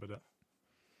remembered it.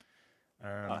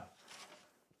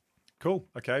 Cool.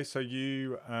 Okay, so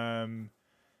you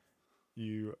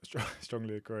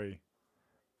strongly agree.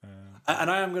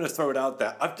 And I am going to throw it out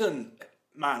there. I'm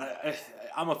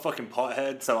a fucking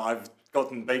pothead, so I've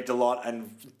gotten baked a lot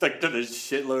and like done a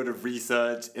shitload of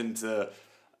research into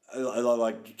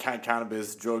like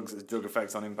cannabis, drug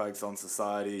effects on impacts on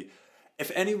society.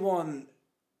 If anyone,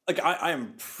 like I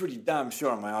am pretty damn sure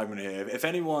on my argument here. If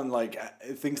anyone like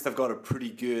thinks they've got a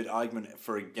pretty good argument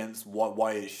for against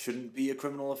why it shouldn't be a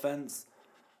criminal offense,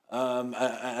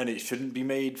 and it shouldn't be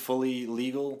made fully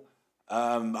legal,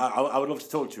 I would love to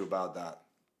talk to you about that.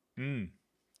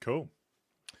 Cool.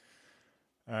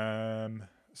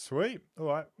 Sweet. All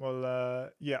right. Well,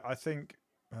 I think,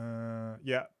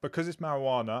 because it's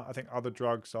marijuana, I think other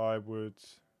drugs I would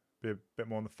be a bit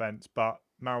more on the fence, but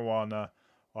marijuana,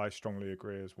 I strongly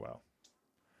agree as well.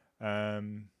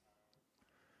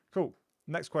 Cool.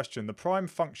 Next question. The prime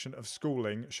function of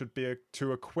schooling should be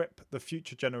to equip the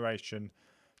future generation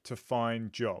to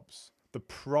find jobs. The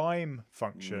prime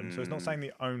function, so it's not saying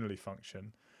the only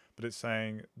function, but it's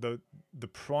saying the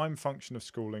prime function of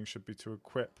schooling should be to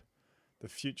equip the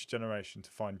future generation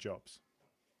to find jobs.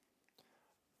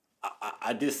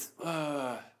 I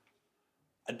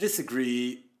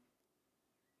disagree,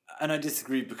 and I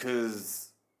disagree because,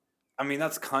 I mean,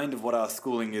 that's kind of what our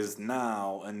schooling is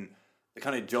now, and the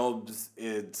kind of jobs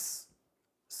it's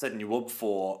setting you up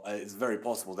for, it's very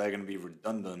possible they're going to be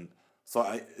redundant.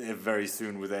 So very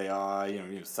soon with AI, you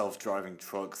know, self-driving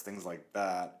trucks, things like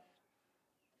that.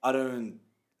 I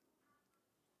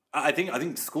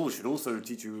think schools should also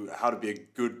teach you how to be a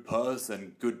good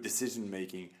person, good decision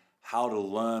making, how to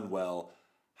learn well,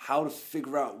 how to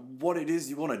figure out what it is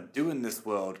you want to do in this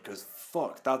world. Because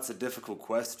fuck, that's a difficult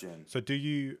question. So do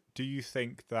you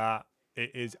think that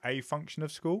it is a function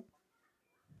of school?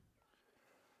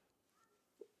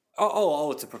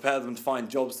 To prepare them to find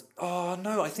jobs. Oh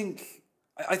no, I think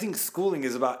schooling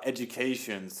is about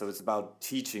education, so it's about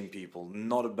teaching people,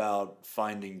 not about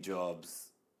finding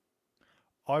jobs.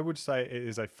 I would say it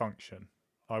is a function.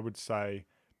 I would say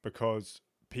because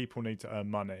people need to earn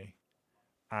money,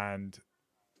 and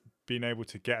being able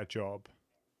to get a job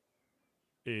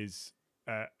is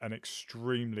an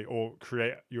extremely, or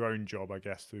create your own job, I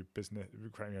guess, through business,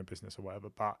 creating your own business or whatever.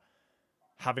 But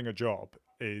having a job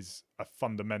is a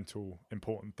fundamental,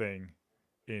 important thing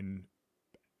in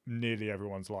nearly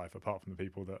everyone's life, apart from the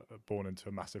people that are born into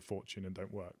a massive fortune and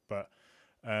don't work. But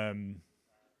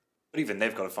even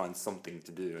they've got to find something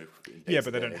to do. Yeah,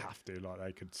 but they don't have to. Like,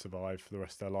 they could survive for the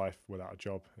rest of their life without a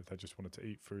job if they just wanted to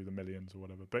eat through the millions or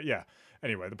whatever. But yeah,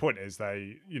 anyway, the point is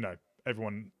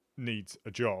everyone needs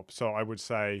a job. So I would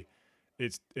say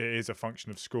it is a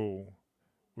function of school.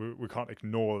 We can't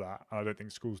ignore that. I don't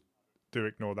think schools do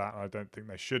ignore that. I don't think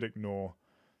they should ignore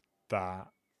that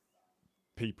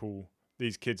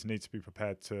these kids need to be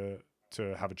prepared to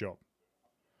have a job.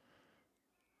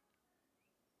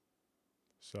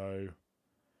 So,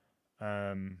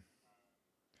 but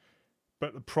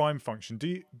the prime function,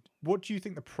 what do you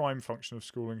think the prime function of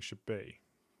schooling should be?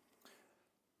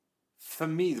 For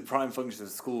me, the prime function of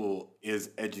school is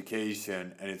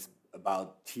education, and it's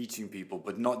about teaching people,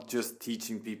 but not just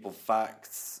teaching people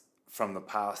facts from the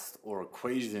past or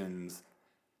equations.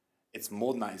 It's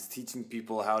more than that. It's teaching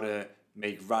people how to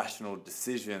make rational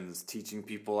decisions, teaching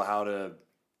people how to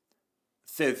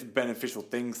say beneficial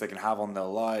things they can have on their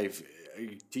life,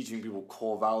 teaching people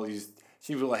core values,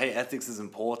 teaching people, hey, ethics is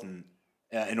important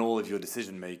in all of your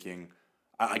decision making.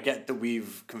 I get that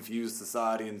we've confused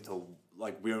society into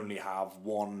we only have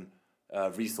one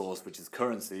resource, which is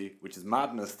currency, which is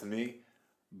madness to me,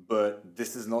 but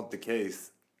this is not the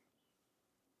case.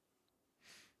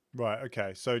 Right,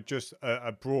 okay. So just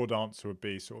a broad answer would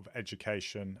be sort of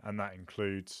education, and that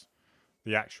includes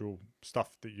the actual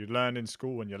stuff that you learn in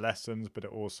school and your lessons, but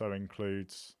it also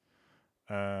includes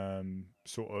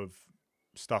sort of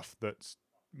stuff that's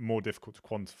more difficult to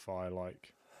quantify,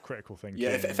 like critical thinking.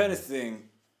 Yeah, if anything,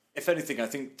 I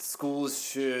think schools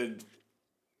should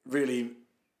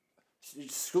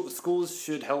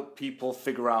help people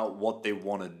figure out what they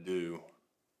want to do.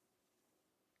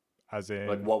 As in,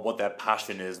 like what their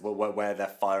passion is, where their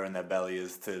fire in their belly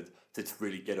is to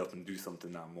really get up and do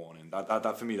something that morning.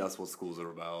 That for me, that's what schools are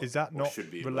about. Is that not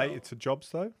related to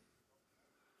jobs though?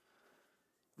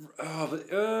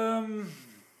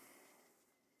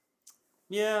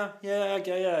 Yeah,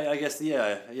 I guess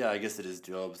it is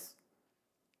jobs.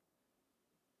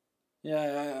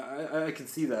 Yeah, I can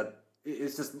see that.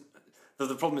 It's just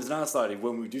the problem is in our society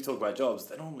when we do talk about jobs,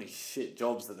 they're normally shit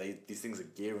jobs that these things are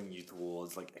gearing you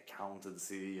towards, like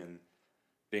accountancy and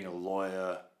being a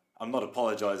lawyer. I'm not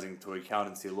apologizing to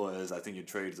accountancy lawyers. I think your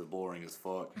trades are boring as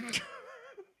fuck.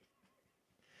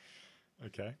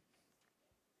 Okay.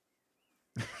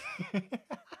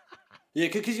 Yeah,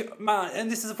 because man,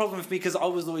 and this is a problem for me because I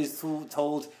was always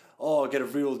told, "Oh, get a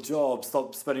real job,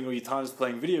 stop spending all your time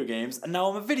playing video games," and now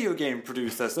I'm a video game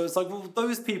producer. So it's like, well,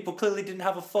 those people clearly didn't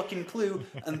have a fucking clue,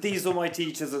 and these were my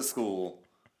teachers at school.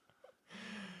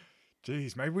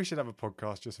 Jeez, maybe we should have a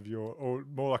podcast just of your, or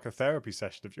more like a therapy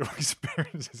session of your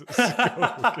experiences at school.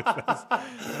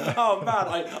 Oh man,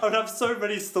 I would have so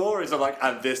many stories. I'm like,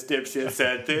 and this dipshit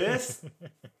said this.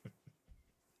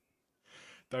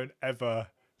 Don't ever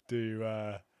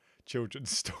do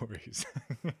children's stories.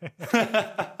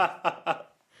 The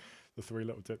Three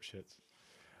Little Dipshits.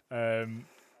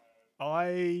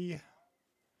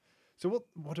 So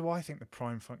what do I think the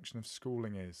prime function of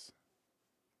schooling is?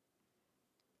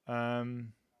 I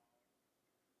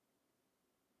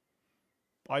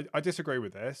disagree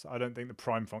with this. I don't think the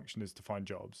prime function is to find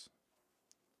jobs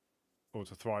or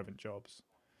to thrive in jobs.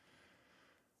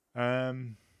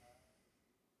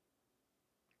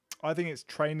 I think it's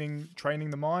training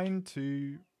the mind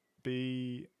to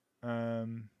be as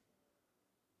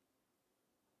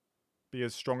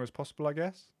strong as possible, I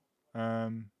guess.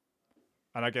 And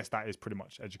I guess that is pretty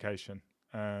much education.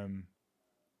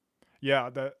 Yeah,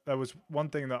 there was one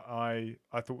thing that I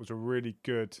thought was a really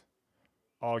good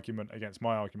argument against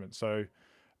my argument. So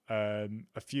a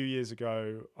few years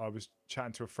ago, I was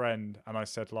chatting to a friend and I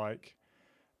said, like,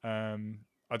 I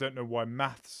don't know why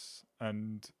maths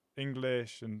and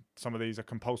English and some of these are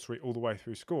compulsory all the way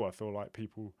through school. I feel like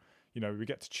people, we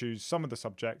get to choose some of the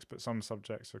subjects, but some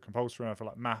subjects are compulsory. And I feel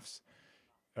like maths,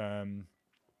 when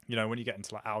you get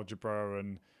into like algebra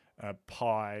and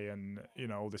pi and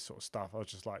all this sort of stuff, I was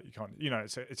just like, you can't,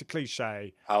 it's a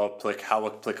cliche. How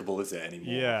applicable is it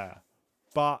anymore? Yeah,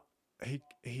 but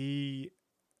he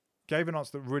gave an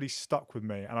answer that really stuck with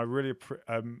me, and I really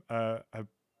have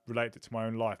related it to my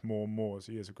own life more and more as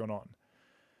the years have gone on.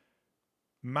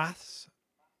 Maths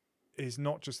is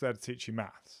not just there to teach you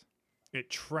maths.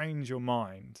 It trains your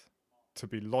mind to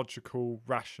be logical,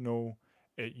 rational.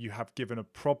 You have given a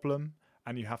problem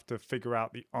and you have to figure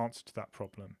out the answer to that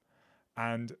problem.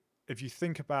 And if you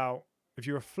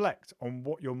reflect on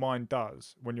what your mind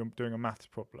does when you're doing a maths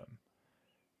problem,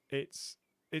 it's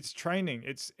training.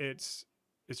 It's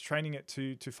training it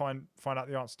to find out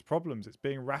the answer to problems. It's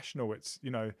being rational. It's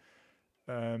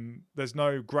there's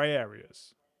no grey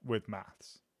areas with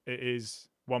maths. It is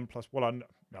 1 plus. Well, I'm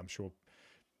sure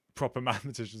proper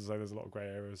mathematicians say there's a lot of grey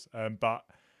areas, but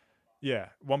yeah,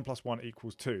 1 + 1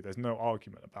 = 2. There's no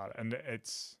argument about it, and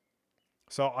it's.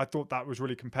 So I thought that was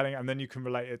really compelling, and then you can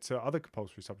relate it to other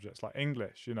compulsory subjects like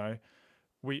English.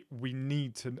 We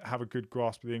need to have a good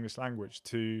grasp of the English language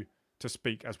to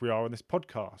speak as we are on this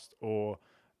podcast, or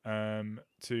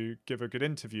to give a good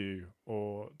interview,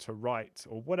 or to write,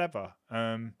 or whatever.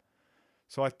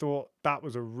 So I thought that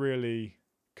was a really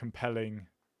compelling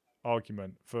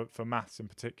argument for maths in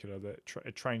particular, that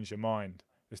it trains your mind.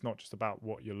 It's not just about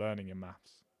what you're learning in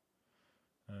maths.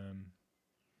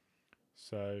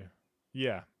 So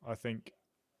yeah, I think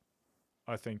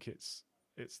it's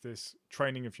this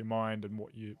training of your mind and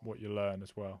what you learn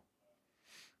as well.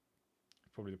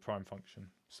 Probably the prime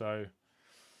function. So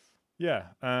yeah.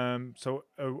 So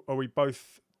are we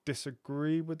both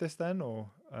disagree with this then, or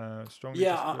strongly?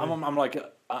 Yeah, disagree?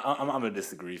 I'm gonna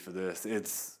disagree for this.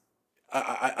 It's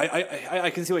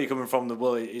I can see where you're coming from.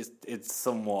 Well, it's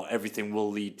somewhat everything will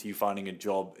lead to you finding a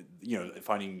job.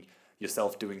 Finding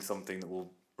yourself doing something that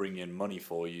will bring in money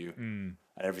for you, and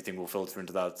everything will filter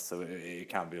into that. So it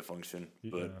can be a function,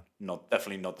 but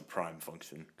definitely not the prime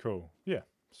function. Cool. Yeah.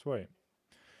 Sweet.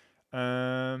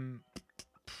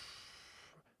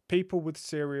 People with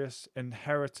serious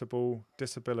inheritable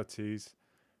disabilities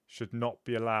should not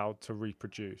be allowed to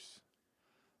reproduce.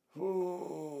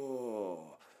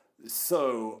 Oh.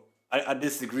 So I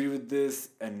disagree with this,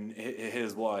 and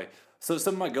here's why. So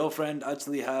my girlfriend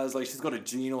actually has, like, she's got a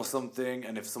gene or something,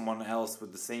 and if someone else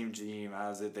with the same gene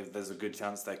has it, there's a good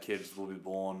chance that kids will be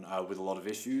born with a lot of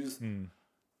issues.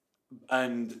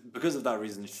 And because of that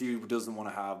reason, she doesn't want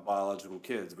to have biological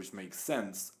kids, which makes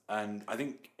sense. And I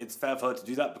think it's fair for her to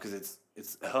do that because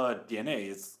it's her DNA,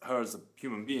 it's her as a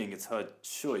human being, it's her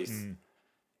choice.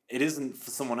 It isn't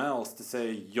for someone else to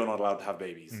say you're not allowed to have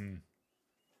babies.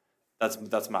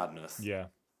 That's madness. Yeah.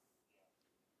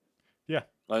 Yeah.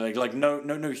 Like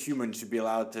no human should be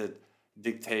allowed to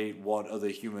dictate what other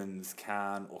humans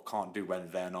can or can't do when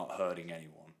they're not hurting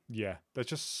anyone. Yeah. There's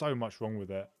just so much wrong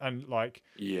with it. And like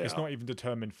it's Yeah. not even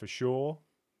determined for sure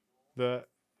that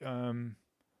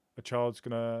a child's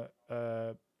gonna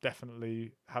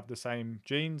definitely have the same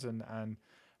genes and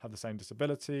have the same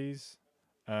disabilities.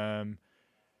 And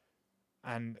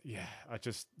yeah, I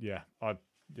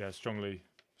strongly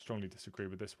disagree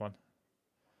with this one.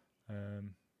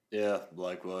 Yeah,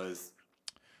 likewise.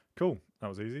 Cool, that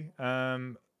was easy.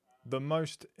 The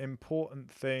most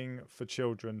important thing for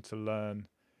children to learn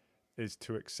is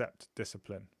to accept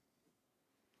discipline.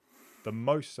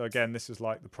 So again, this is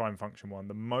like the prime function one.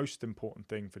 The most important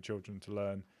thing for children to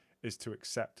learn is to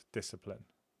accept discipline.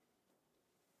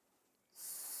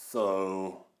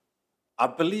 So, I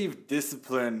believe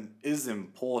discipline is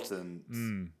important.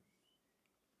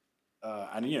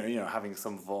 And having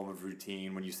some form of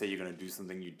routine. When you say you're going to do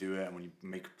something, you do it, and when you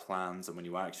make plans and when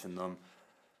you action them,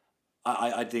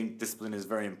 I think discipline is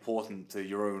very important to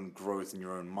your own growth and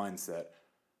your own mindset.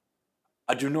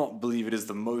 I do not believe it is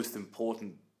the most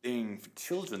important thing for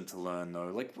children to learn, though.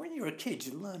 Like, when you're a kid,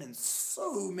 you're learning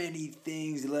so many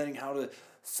things. You're learning how to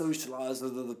socialize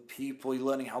with other people. You're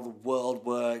learning how the world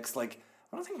works. Like,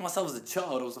 when I think of myself as a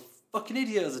child, I was a fucking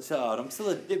idiot as a child. I'm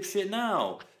still a dipshit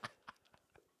now.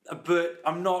 But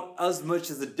I'm not as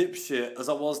much as a dipshit as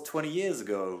I was 20 years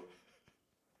ago.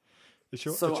 It's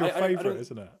your favourite,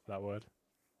 isn't it, that word?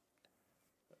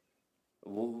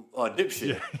 Well,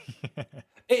 dipshit. Yeah.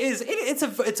 It is. It's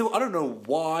a. I don't know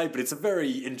why, but it's a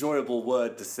very enjoyable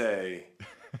word to say.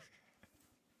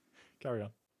 Carry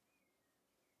on.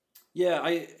 Yeah,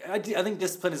 I think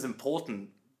discipline is important,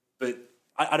 but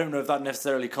I don't know if that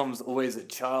necessarily comes always at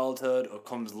childhood or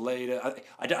comes later.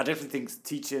 I definitely think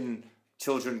teaching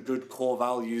children good core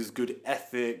values, good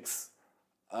ethics,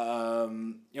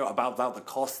 about the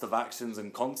cost of actions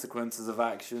and consequences of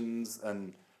actions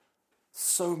and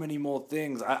so many more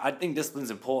things. I think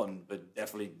discipline's important, but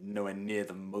definitely nowhere near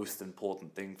the most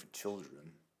important thing for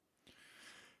children.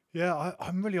 Yeah,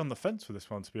 I'm really on the fence with this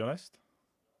one, to be honest.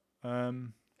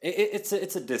 It's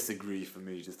a disagree for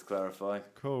me, just to clarify.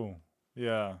 Cool.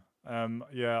 Yeah. So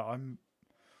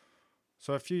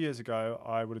a few years ago,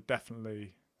 I would have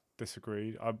definitely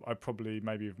disagreed. I probably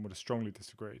maybe even would have strongly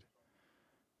disagreed.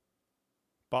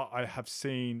 But I have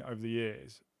seen over the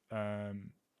years,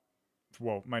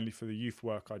 mainly for the youth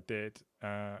work I did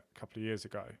a couple of years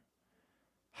ago,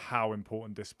 how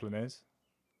important discipline is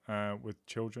with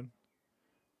children.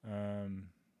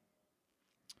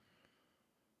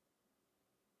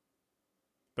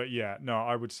 But yeah, no,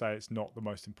 I would say it's not the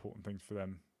most important thing for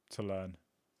them to learn.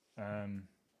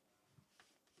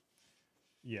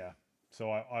 Yeah,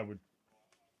 so I would.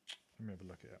 Let me have a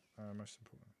look at it. Most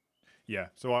important. Yeah,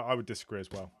 so I would disagree as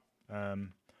well.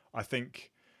 I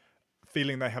think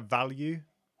feeling they have value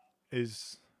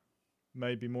is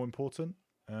maybe more important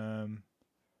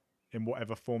in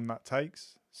whatever form that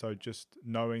takes. So just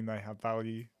knowing they have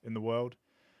value in the world.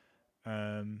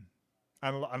 And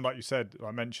like you said,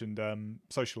 I mentioned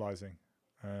socializing.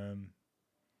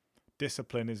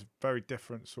 Discipline is very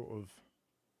different sort of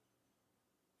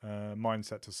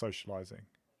mindset to socializing.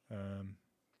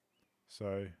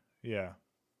 So yeah,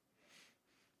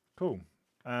 cool.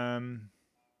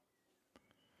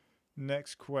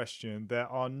 Next question. There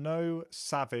are no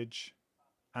savage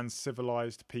and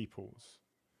civilized peoples.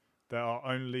 There are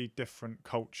only different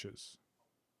cultures.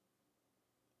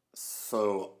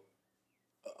 So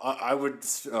I would.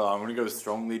 I'm going to go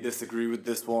strongly disagree with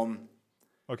this one.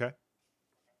 Okay.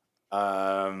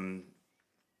 The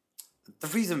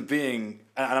reason being,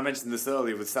 and I mentioned this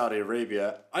earlier with Saudi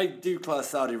Arabia, I do class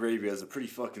Saudi Arabia as a pretty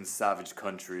fucking savage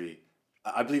country.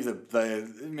 I believe that they're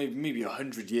maybe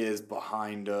 100 years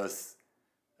behind us.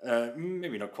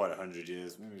 Maybe not quite 100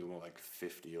 years, maybe more like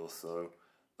 50 or so.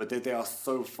 But they are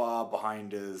so far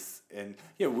behind us. And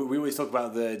we always talk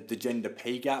about the gender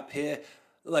pay gap here.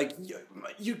 Like,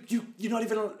 you're not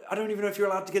even, I don't even know if you're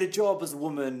allowed to get a job as a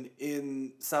woman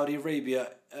in Saudi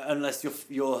Arabia unless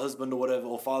your husband or whatever,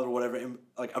 or father or whatever,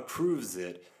 like, approves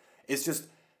it. It's just,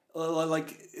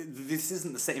 like, this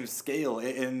isn't the same scale.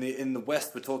 In the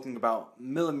West, we're talking about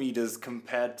millimeters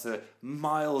compared to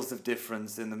miles of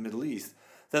difference in the Middle East.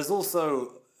 There's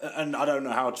also, and I don't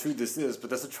know how true this is, but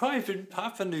there's a tribe in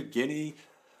Papua New Guinea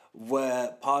where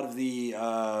part of the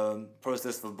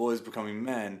process for boys becoming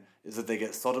men is that they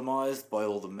get sodomized by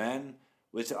all the men,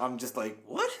 which I'm just like,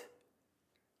 what?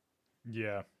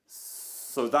 Yeah.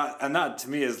 So that to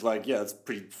me is like, yeah, it's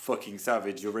pretty fucking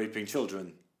savage. You're raping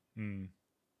children.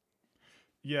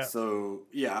 Yeah. So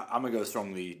yeah, I'm gonna go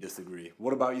strongly disagree.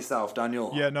 What about yourself,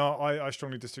 Daniel? Yeah, no, I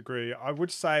strongly disagree. I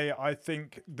would say I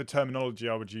think the terminology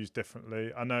I would use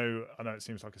differently. I know it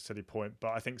seems like a silly point, but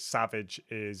I think savage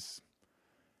is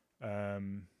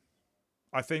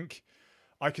I think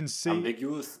I can see.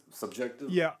 Ambiguous,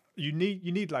 subjective. Yeah, you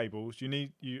need labels.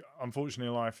 You unfortunately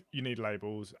in life you need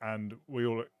labels, and we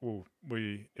all well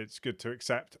we it's good to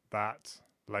accept that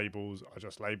labels are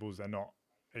just labels. They're not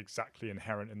exactly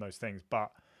inherent in those things, but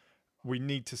we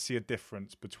need to see a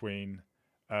difference between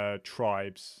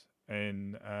tribes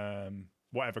in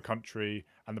whatever country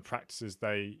and the practices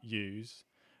they use.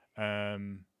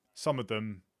 Some of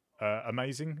them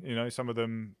amazing, some of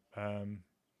them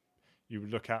you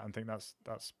would look at and think that's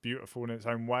beautiful in its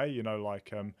own way.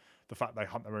 Like the fact they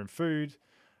hunt their own food,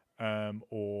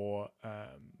 or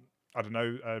I don't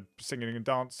know, singing and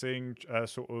dancing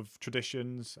sort of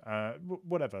traditions,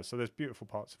 whatever. So there's beautiful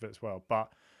parts of it as well,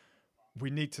 but we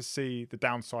need to see the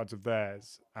downsides of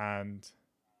theirs and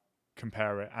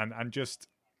compare it, and just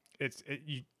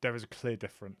there is a clear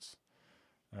difference.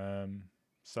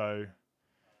 So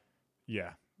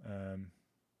yeah, I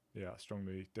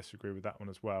strongly disagree with that one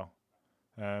as well.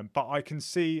 But I can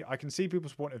see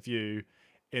people's point of view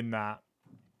in that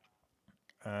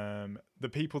the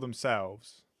people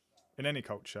themselves in any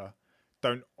culture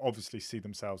don't obviously see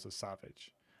themselves as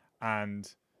savage,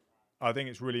 and I think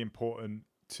it's really important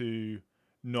to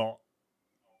not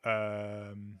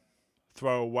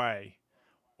throw away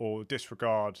or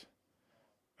disregard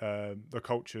the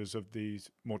cultures of these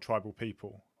more tribal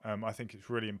people. I think it's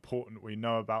really important we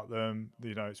know about them.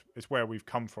 It's where we've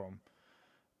come from,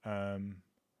 and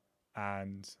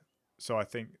so I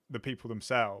think the people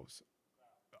themselves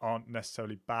aren't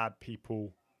necessarily bad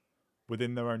people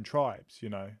within their own tribes.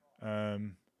 The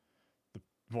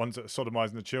ones that are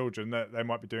sodomizing the children, that they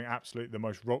might be doing absolutely the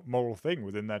most moral thing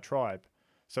within their tribe.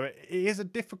 So it is a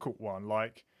difficult one.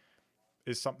 Like,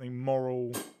 is something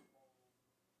moral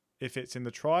if it's in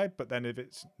the tribe, but then if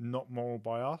it's not moral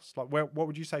by us? Like, what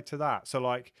would you say to that? So,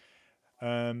 like,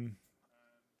 we're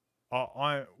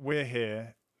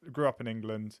here, grew up in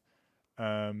England,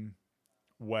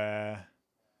 where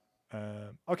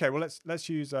okay, well let's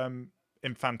use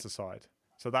infanticide.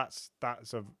 So that's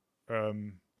a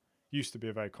used to be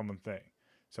a very common thing.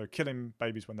 So killing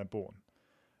babies when they're born.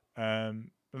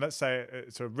 Let's say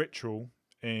it's a ritual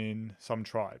in some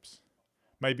tribes,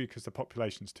 maybe because the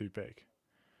population's too big.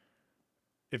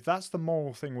 If that's the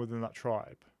moral thing within that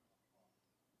tribe,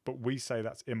 but we say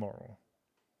that's immoral,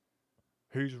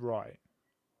 who's right?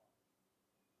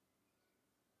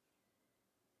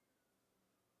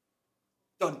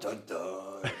 Dun dun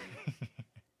dun.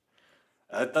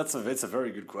 It's a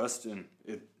very good question.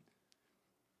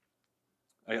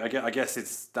 I guess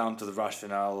it's down to the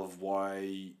rationale of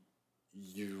why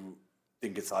you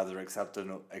think it's either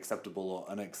acceptable or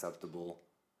unacceptable.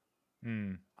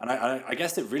 And I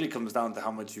guess it really comes down to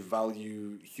how much you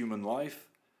value human life.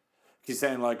 He's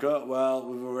saying like, oh, well,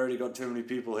 we've already got too many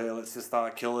people here. Let's just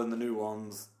start killing the new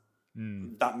ones.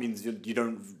 That means you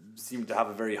don't seem to have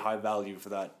a very high value for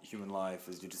that human life,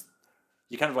 as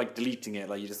you're kind of like deleting it,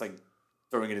 like you're just like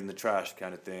throwing it in the trash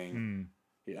kind of thing.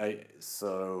 That's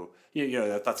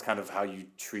kind of how you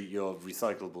treat your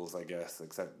recyclables, I guess.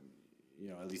 Except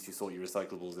at least you sort your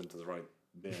recyclables into the right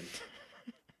bin.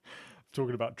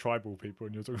 Talking about tribal people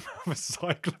and you're talking about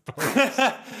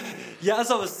recyclables. Yeah, as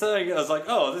I was saying, I was like,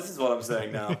 oh, this is what I'm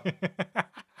saying now.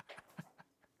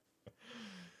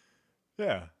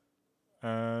 Yeah.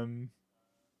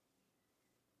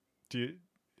 Do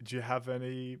you have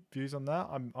any views on that?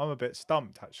 I'm a bit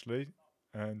stumped actually,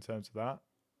 in terms of that.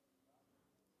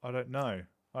 I don't know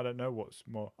what's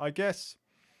more. I guess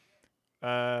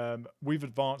we've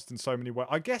advanced in so many ways.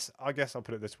 I guess I'll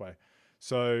put it this way.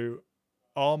 So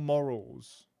our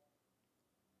morals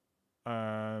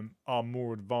are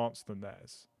more advanced than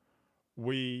theirs.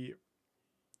 We've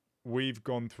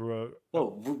gone through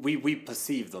we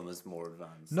perceive them as more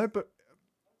advanced. No, but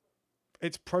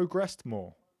it's progressed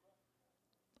more.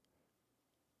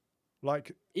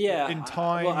 Like, in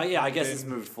time. I guess it's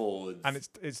moved forward, and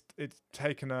it's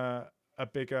taken a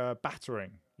bigger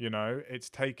battering. It's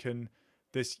taken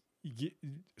this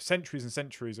centuries and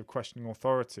centuries of questioning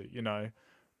authority.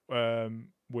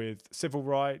 With civil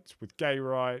rights, with gay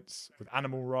rights, with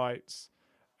animal rights,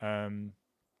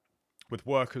 with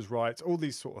workers' rights, all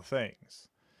these sort of things.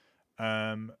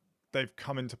 They've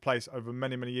come into place over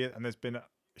many, many years, and there's been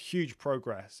huge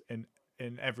progress in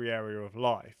every area of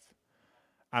life.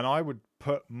 And I would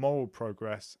put moral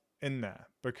progress in there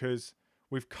because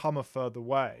we've come a further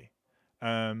way.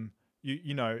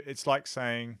 It's like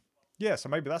saying, yeah. So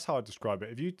maybe that's how I describe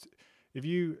it. If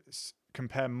you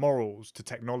compare morals to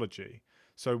technology.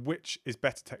 So which is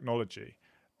better technology?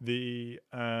 The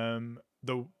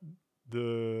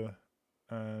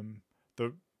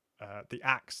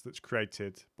axe that's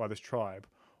created by this tribe,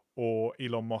 or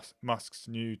Elon Musk's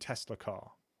new Tesla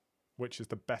car? Which is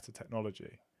the better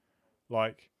technology?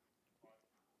 Like,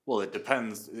 Well, it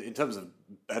depends. In terms of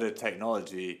better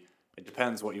technology, it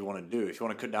depends what you want to do. If you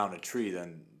want to cut down a tree,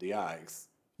 then the axe.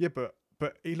 yeah, but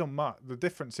Elon Musk. The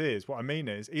difference is, what I mean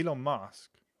is, Elon Musk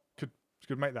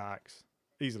could make that axe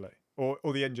easily, or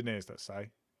the engineers, let's say,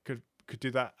 could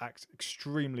do that axe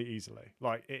extremely easily.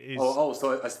 Like, it is.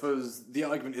 So I suppose the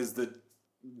argument is that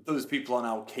those people are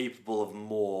now capable of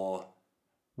more.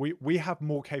 We have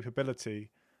more capability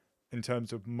in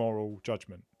terms of moral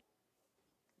judgment.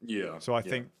 Yeah. So I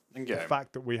think the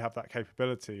fact that we have that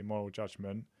capability in moral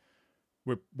judgment,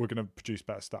 we're going to produce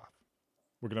better stuff.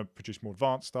 We're going to produce more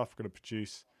advanced stuff. We're going to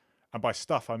produce, and by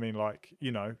stuff I mean like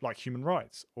human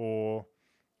rights or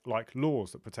like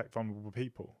laws that protect vulnerable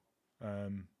people.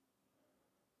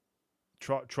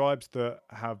 Tribes that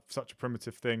have such a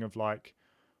primitive thing of like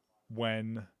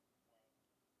when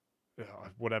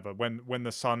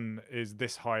the sun is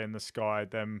this high in the sky,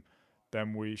 then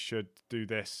we should do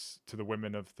this to the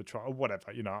women of the tribe, or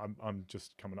whatever. I'm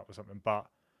just coming up with something, but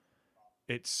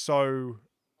it's so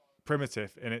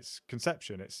primitive in its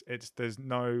conception. It's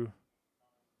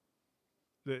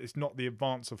not the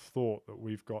advance of thought that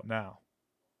we've got now.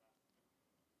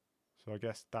 So I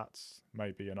guess that's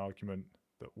maybe an argument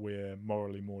that we're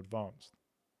morally more advanced.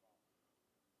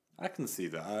 I can see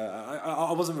that.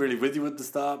 I wasn't really with you at the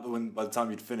start, but by the time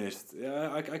you'd finished,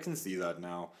 yeah, I can see that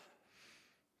now.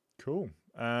 Cool.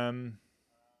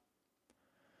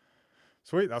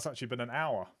 Sweet. That's actually been an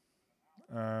hour.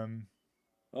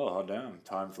 Oh damn!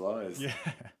 Time flies.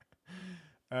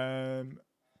 Yeah.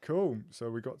 Cool.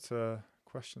 So we got to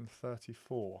question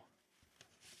 34.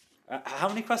 How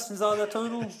many questions are there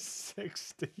total?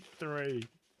 63.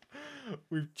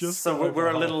 We've just we're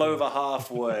a little over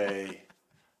halfway,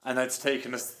 and it's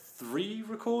taken us 3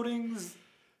 recordings.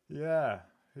 Yeah.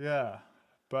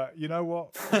 But you know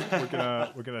what?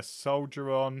 we're gonna soldier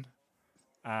on,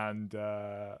 and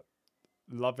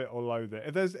love it or loathe it.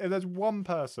 If there's one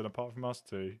person apart from us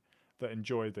two that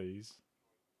enjoy these,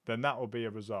 then that will be a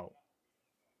result.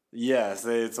 Yes,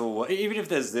 it's all. Even if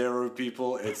there's 0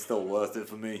 people, it's still worth it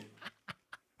for me.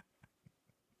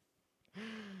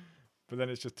 But then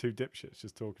it's just 2 dipshits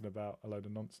just talking about a load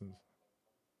of nonsense.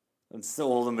 And still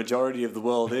all the majority of the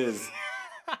world is.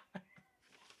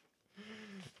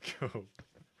 Cool.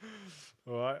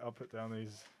 All right, I'll put down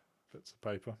these bits of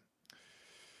paper.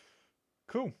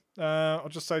 Cool. I'll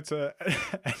just say to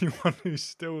anyone who's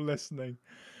still listening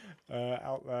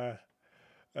out there,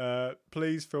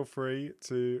 please feel free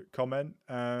to comment.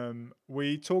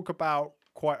 We talk about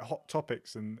quite hot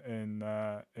topics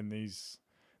in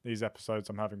these episodes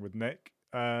I'm having with Nick.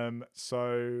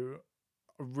 So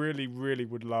I really, really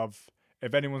would love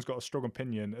if anyone's got a strong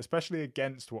opinion, especially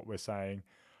against what we're saying.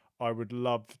 I would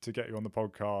love to get you on the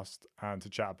podcast and to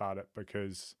chat about it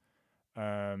because,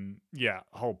 a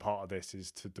whole part of this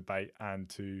is to debate and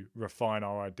to refine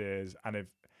our ideas. And if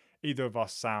either of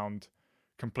us sound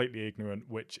completely ignorant,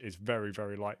 which is very,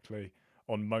 very likely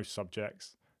on most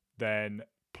subjects, then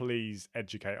please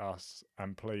educate us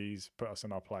and please put us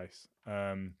in our place.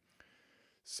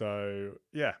 So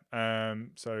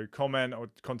comment or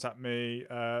contact me.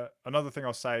 Another thing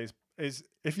I'll say is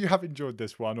if you have enjoyed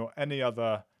this one or any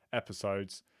other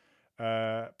episodes,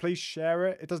 please share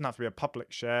it. It doesn't have to be a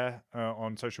public share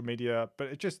on social media, but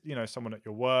it just, someone at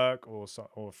your work or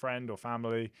a friend or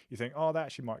family, you think, oh, they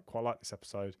actually might quite like this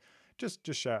episode. Just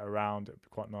share it around. It'd be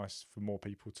quite nice for more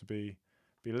people to be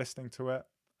listening to it.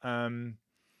 And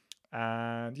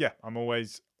yeah, I'm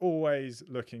always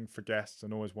looking for guests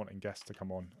and always wanting guests to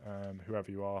come on, whoever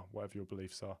you are, whatever your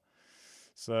beliefs are.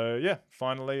 So yeah,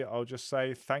 finally, I'll just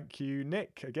say thank you,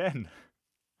 Nick, again.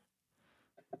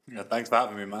 Yeah, thanks for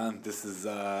having me, man. This is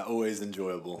always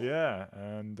enjoyable. Yeah,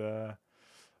 and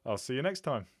I'll see you next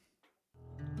time.